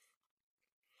business.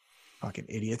 Fucking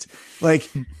idiots. Like,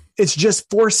 it's just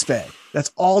force fed.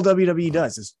 That's all WWE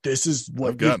does. This is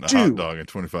what I've gotten a hot dog and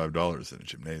 $25 in a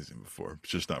gymnasium before.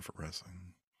 It's just not for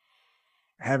wrestling.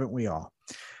 Haven't we all?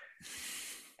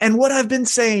 And what I've been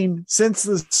saying since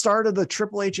the start of the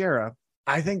Triple H era,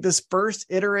 I think this first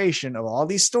iteration of all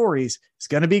these stories is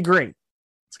going to be great.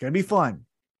 It's going to be fun.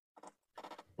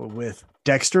 But with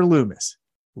Dexter Lumis,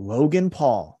 Logan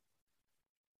Paul,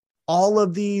 all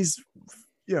of these,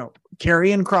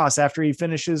 Karrion Kross after he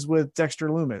finishes with Dexter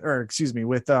Lumis,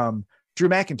 with Drew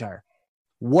McIntyre.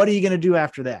 What are you going to do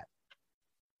after that?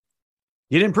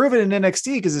 You didn't prove it in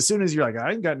NXT because as soon as you're like,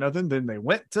 I ain't got nothing, then they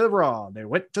went to Raw, they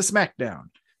went to SmackDown.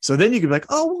 So then you could be like,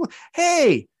 oh, well,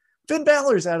 hey, Finn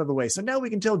Balor's out of the way. So now we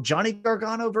can tell Johnny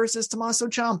Gargano versus Tommaso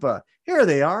Ciampa. Here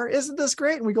they are. Isn't this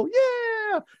great? And we go,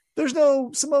 yeah, there's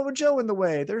no Samoa Joe in the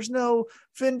way. There's no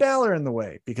Finn Balor in the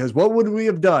way. Because what would we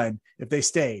have done if they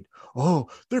stayed? Oh,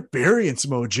 they're burying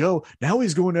Samoa Joe. Now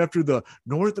he's going after the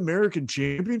North American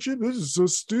Championship. This is so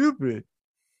stupid.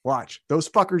 Watch. Those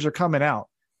fuckers are coming out.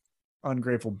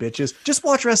 Ungrateful bitches. Just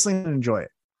watch wrestling and enjoy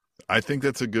it. I think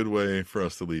that's a good way for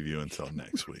us to leave you until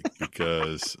next week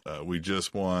because we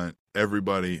just want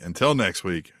everybody until next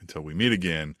week, until we meet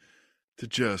again, to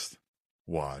just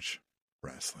watch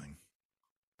wrestling.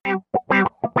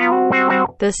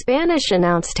 The Spanish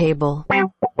Announce Table.